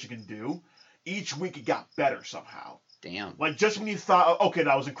television can do. Each week it got better somehow. Damn. Like, just when you thought, okay,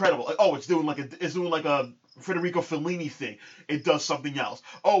 that was incredible. Like, oh, it's doing like a Federico Fellini thing. It does something else.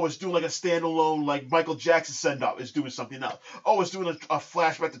 Oh, it's doing like a standalone like Michael Jackson send up. It's doing something else. Oh, it's doing a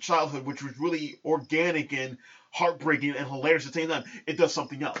flashback to childhood, which was really organic and heartbreaking and hilarious at the same time. It does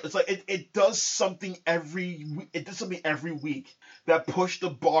something else. It's like it does something every week that pushed the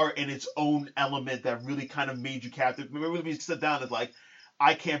bar in its own element that really kind of made you captive. Remember when we sit down and like,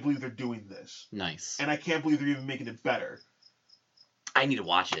 I can't believe they're doing this. Nice. And I can't believe they're even making it better. I need to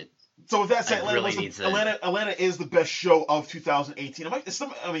watch it. So with that said, Atlanta is the best show of 2018.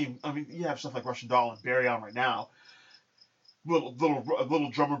 I mean, you have stuff like Russian Doll and Barry on right now. Little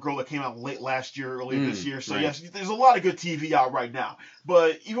Drummer Girl that came out late last year, early this year. So right. Yes, there's a lot of good TV out right now.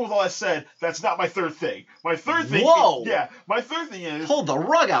 But even with all that said, that's not my third thing. My third thing. Whoa! My third thing is pull the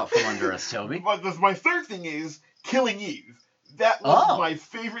rug out from under us, Toby. My third thing is Killing Eve. That was my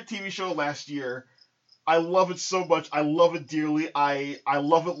favorite TV show last year. I love it so much. I love it dearly. I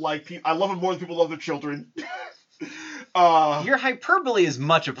love it I love it more than people love their children. Your hyperbole is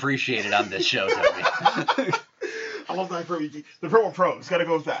much appreciated on this show, Toby. I love the hyperbole. The Pro Pros. Gotta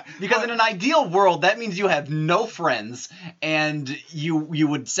go with that. Because in an ideal world, that means you have no friends, and you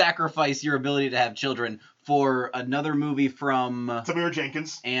would sacrifice your ability to have children for another movie from Samara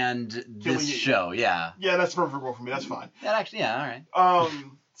Jenkins and this show. Yeah. Yeah, that's the perfect role for me. That's fine. That actually, yeah, all right.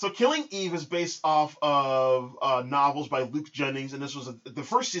 So Killing Eve is based off of novels by Luke Jennings, and the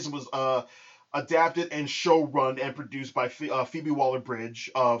first season was adapted and show-run and produced by Phoebe Waller-Bridge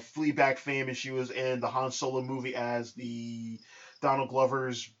of Fleabag fame, and she was in the Han Solo movie as the Donald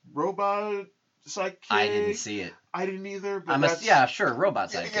Glover's robot sidekick. I didn't see it. I didn't either. But robot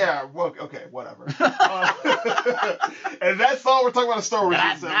sidekick. Yeah, well, okay, whatever. And that's all we're talking about. A Star Wars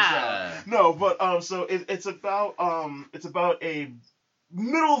episode. No, but so it's about a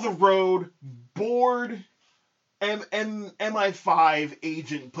middle of the road, bored MI5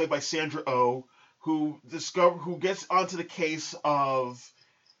 agent played by Sandra Oh, who gets onto the case of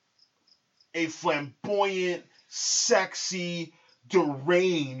a flamboyant, sexy,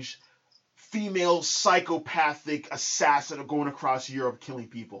 deranged female psychopathic assassin going across Europe killing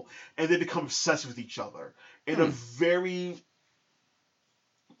people, and they become obsessed with each other in a very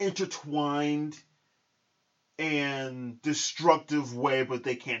intertwined and destructive way, but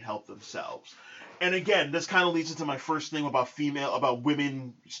they can't help themselves. And again, this kind of leads into my first thing about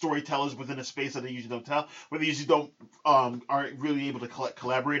women storytellers within a space that they usually don't tell, where they usually aren't really able to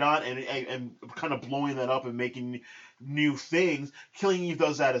collaborate on, and kind of blowing that up and making new things. Killing Eve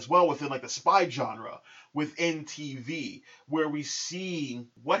does that as well within like the spy genre within TV, where we see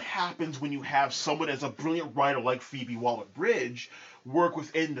what happens when you have someone as a brilliant writer like Phoebe Waller-Bridge work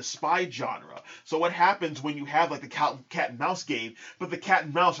within the spy genre. So what happens when you have like the cat and mouse game, but the cat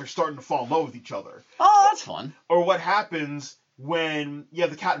and mouse are starting to fall in love with each other? Oh, that's fun. Or what happens when you have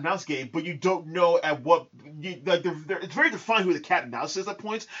the cat and mouse game, but you don't know at what it's very defined who the cat and mouse is at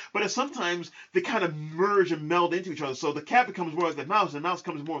points, but sometimes they kind of merge and meld into each other. So the cat becomes more like the mouse, and the mouse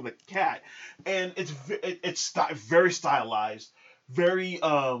becomes more like the cat, and it's very stylized, very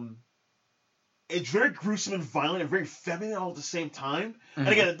it's very gruesome and violent and very feminine all at the same time. Mm-hmm. And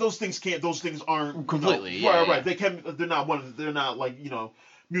again, those things aren't completely right. They're not like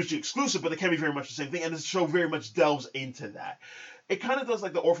mutually exclusive, but they can be very much the same thing. And this show very much delves into that. It kind of does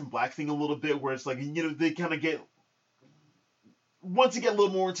like the Orphan Black thing a little bit, where it's like they kind of once you get a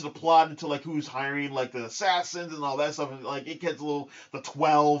little more into the plot, into like who's hiring like the assassins and all that stuff, and like it gets a little the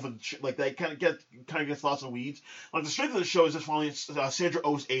 12 and like that kind of gets lost in the weeds. Like the strength of the show is just following Sandra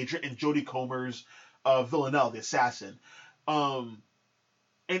Oh's agent and Jodie Comer's Villanelle, the assassin, and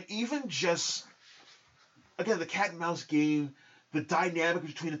even just again the cat and mouse game, the dynamic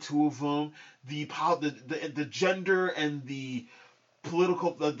between the two of them, the gender and the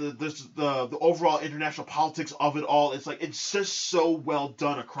political, the overall international politics of it all. It's like it's just so well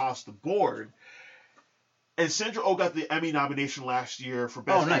done across the board. And Sandra Oh got the Emmy nomination last year for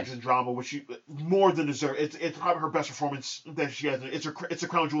Best Actress in Drama, which she more than deserved. It's probably her best performance that she has. It's a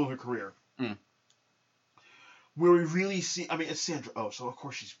crown jewel of her career. Mm. Where we really see, it's Sandra Oh, so of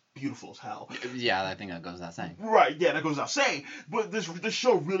course she's beautiful as hell. Yeah, I think that goes without saying. Right, yeah, that goes without saying. But this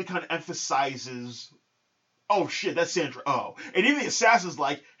show really kind of emphasizes, oh shit, that's Sandra Oh. And even the assassin's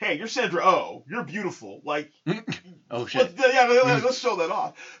like, hey, you're Sandra Oh. You're beautiful. Like, oh shit. Let's show that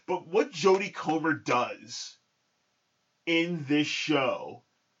off. But what Jodie Comer does in this show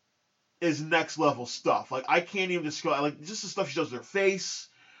is next level stuff. Like, I can't even describe, like, just the stuff she does with her face,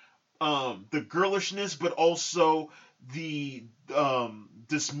 the girlishness, but also the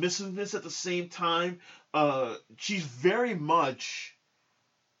dismissiveness at the same time. She's very much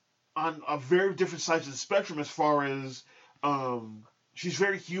on a very different sides of the spectrum as far as she's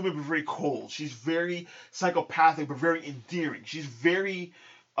very human but very cold. She's very psychopathic but very endearing. She's very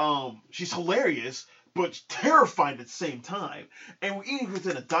she's hilarious but terrifying at the same time. And we're eating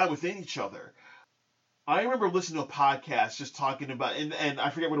within a dime within each other. I remember listening to a podcast just talking about, and I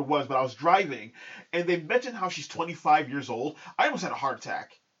forget what it was, but I was driving, and they mentioned how she's 25 years old. I almost had a heart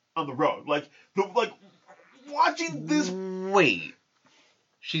attack on the road. Like watching this. Wait.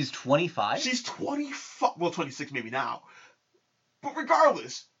 She's 25? She's 25. Well, 26 maybe now. But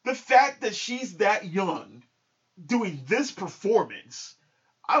regardless, the fact that she's that young doing this performance,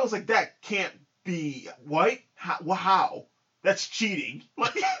 I was like, that can't be. What? How? That's cheating.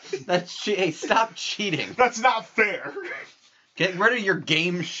 Hey, stop cheating. That's not fair. Get rid of your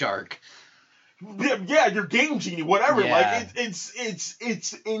Game Shark. Yeah, your Game Genie, whatever. Yeah. Like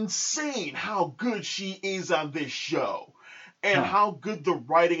it's insane how good she is on this show, and how good the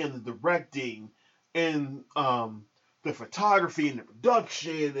writing and the directing, and the photography and the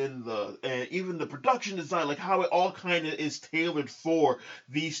production and even the production design, like how it all kind of is tailored for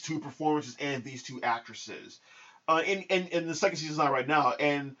these two performances and these two actresses. And the second season's on right now,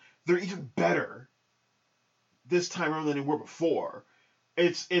 and they're even better this time around than they were before.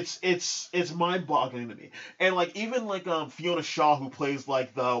 It's mind-boggling to me. And like even like Fiona Shaw, who plays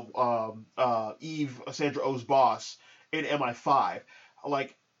like the Eve, Sandra Oh's boss in MI5,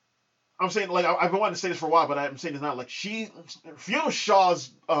 like I'm saying, like I've been wanting to say this for a while, but I'm saying it's not like Fiona Shaw's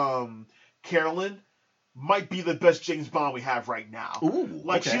Carolyn might be the best James Bond we have right now. Ooh,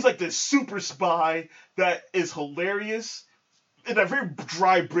 like okay. She's like this super spy that is hilarious and a very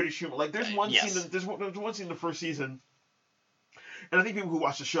dry British humor. Like there's one scene, there's one scene in the first season, and I think people who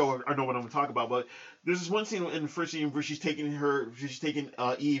watch the show know what I'm going to talk about. But there's this one scene in the first season where she's taking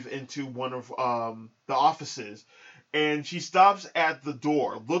Eve into one of the offices, and she stops at the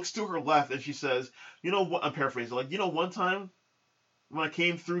door, looks to her left, and she says, "You know what?" I'm paraphrasing. Like, one time when I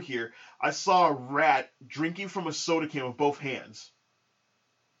came through here, I saw a rat drinking from a soda can with both hands.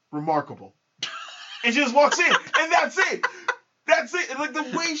 Remarkable. And she just walks in, and that's it. That's it. And like the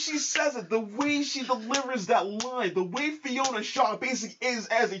way she says it, the way she delivers that line, the way Fiona Shaw basically is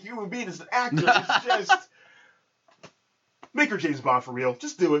as a human being, as an actor, it's just make her James Bond for real.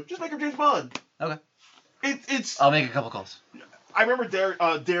 Just do it. Just make her James Bond. Okay. It's. I'll make a couple calls. I remember Darren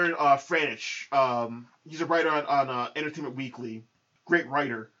Franich. He's a writer on Entertainment Weekly. Great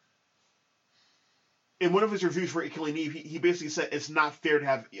writer. In one of his reviews for Killing Eve, he basically said it's not fair to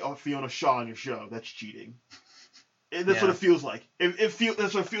have Fiona Shaw on your show. That's cheating. And that's what it feels like. That's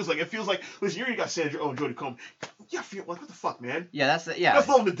what it feels like. It feels like, listen, you already got Sandra Oh and Jodie Comer. Yeah, what the fuck, man? Yeah, that's it. Yeah. Let's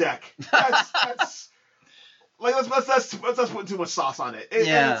load the deck. That's like that's putting too much sauce on it.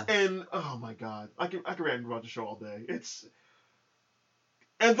 And oh my god, I can rant about the show all day.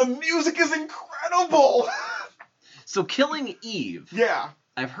 And the music is incredible. So Killing Eve. Yeah.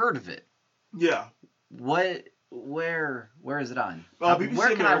 I've heard of it. Yeah. Where is it on? BBC where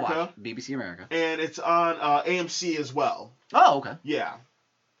can America. I watch? BBC America. And it's on AMC as well. Oh, okay. Yeah.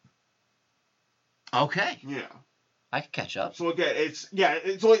 Okay. Yeah. I can catch up. So again,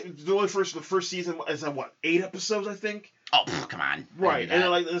 the first season is on 8 episodes, I think. Oh, come on. Right, and then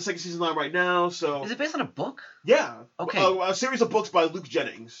like the second season's on right now. So is it based on a book? Yeah. Okay. A series of books by Luke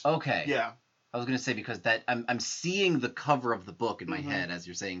Jennings. Okay. Yeah. I was gonna say because that I'm seeing the cover of the book in my head as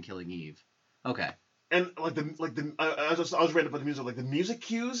you're saying Killing Eve. Okay. And I was reading about the music. Like the music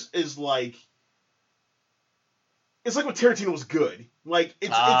cues is like. It's like when Tarantino was good. Like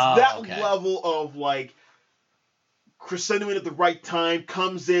it's that level of like crescendoing at the right time,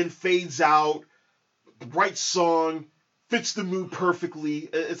 comes in, fades out, the right song, fits the mood perfectly.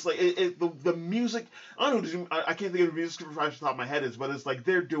 It's like the music. I don't know. I can't think of the music off the top of my head but it's like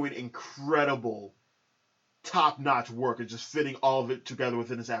they're doing incredible, top-notch work and just fitting all of it together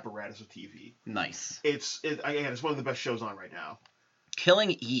within this apparatus of TV. Nice. It's one of the best shows on right now.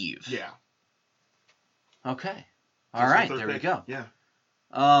 Killing Eve. Yeah. Okay. All right, there we go. Yeah.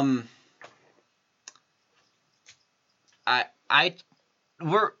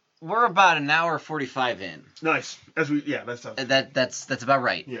 We're about an hour 45 in. Nice. That's about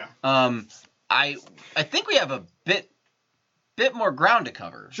right. Yeah. I think we have a bit more ground to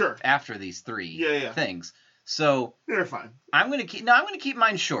cover. Sure. After these three things. So they're fine. I'm gonna keep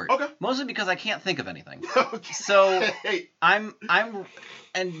mine short. Okay. Mostly because I can't think of anything. Okay. So and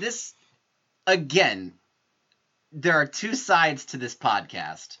this again, there are two sides to this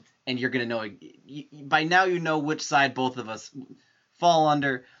podcast, and you're gonna know by now. You know which side both of us fall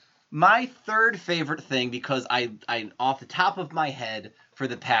under. My third favorite thing, because I off the top of my head for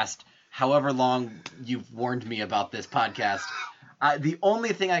the past however long you've warned me about this podcast, The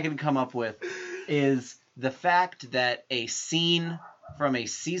only thing I can come up with is the fact that a scene from a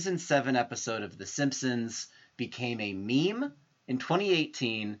season 7 episode of The Simpsons became a meme in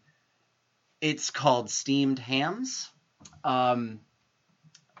 2018. It's called Steamed Hams. And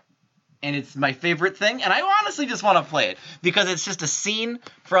it's my favorite thing, and I honestly just want to play it because it's just a scene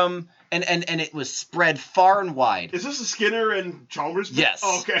from and it was spread far and wide. Is this a Skinner and Chalmers? Yes.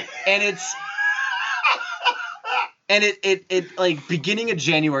 Oh, okay. And it's and it like beginning of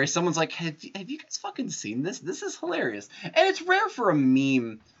January, someone's like, have you guys fucking seen this? This is hilarious. And it's rare for a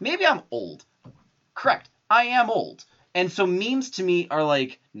meme. Maybe I'm old. Correct. I am old. And so memes to me are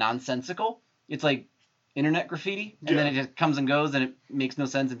like nonsensical. It's like internet graffiti, and then it just comes and goes, and it makes no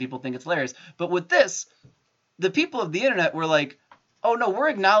sense, and people think it's hilarious. But with this, the people of the internet were like, oh no, we're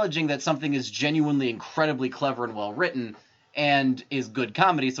acknowledging that something is genuinely incredibly clever and well written and is good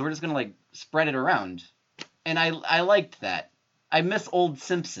comedy, so we're just going to like spread it around. And I liked that. I miss old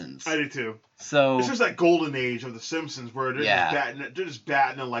Simpsons. I do too. So it's just that golden age of the Simpsons where they're just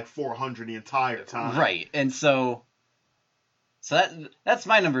batting at like 400 the entire time. Right. And so that's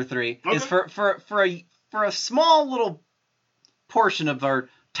my number 3. Okay. Is for a small little portion of our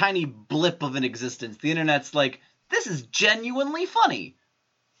tiny blip of an existence, the internet's like, this is genuinely funny.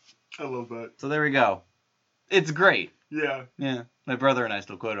 I love that. So there we go. It's great. Yeah. Yeah. My brother and I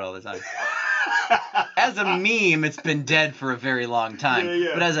still quote it all the time. As a meme, it's been dead for a very long time.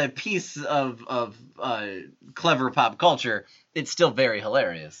 Yeah. But as a piece of clever pop culture, it's still very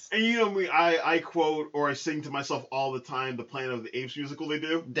hilarious. And you know me, I quote or I sing to myself all the time the Planet of the Apes musical they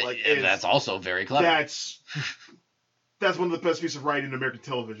do. That's also very clever. That's one of the best pieces of writing in American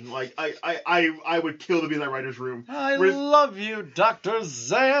television. Like I would kill to be in that writer's room. I love you, Dr.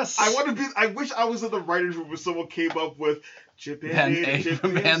 Zayas. I wish I was in the writer's room where someone came up with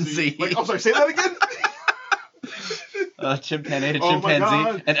chimpanzee. Like, I'm sorry, say that again. Chimpanzee to chimpanzee,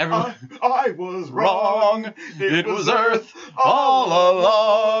 God, and everyone. I was wrong. It was Earth all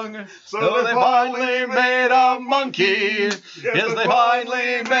along. So they finally made a monkey. Yes, they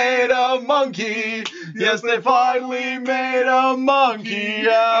finally made a monkey. Yes, they finally made a monkey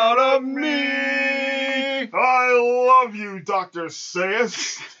out of me. I love you, Dr.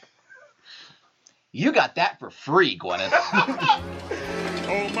 Sayus. You got that for free, Gwyneth.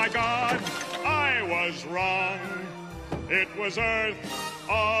 Oh my God, I was wrong. It was Earth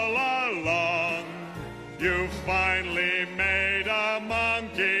all along. You finally made a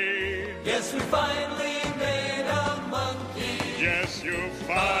monkey. Yes, we finally made a monkey. Yes, you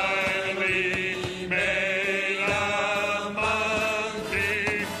finally made a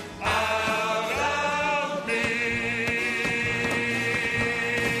monkey out of me.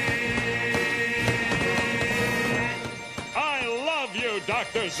 I love you,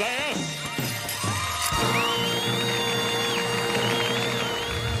 Dr. Zayas.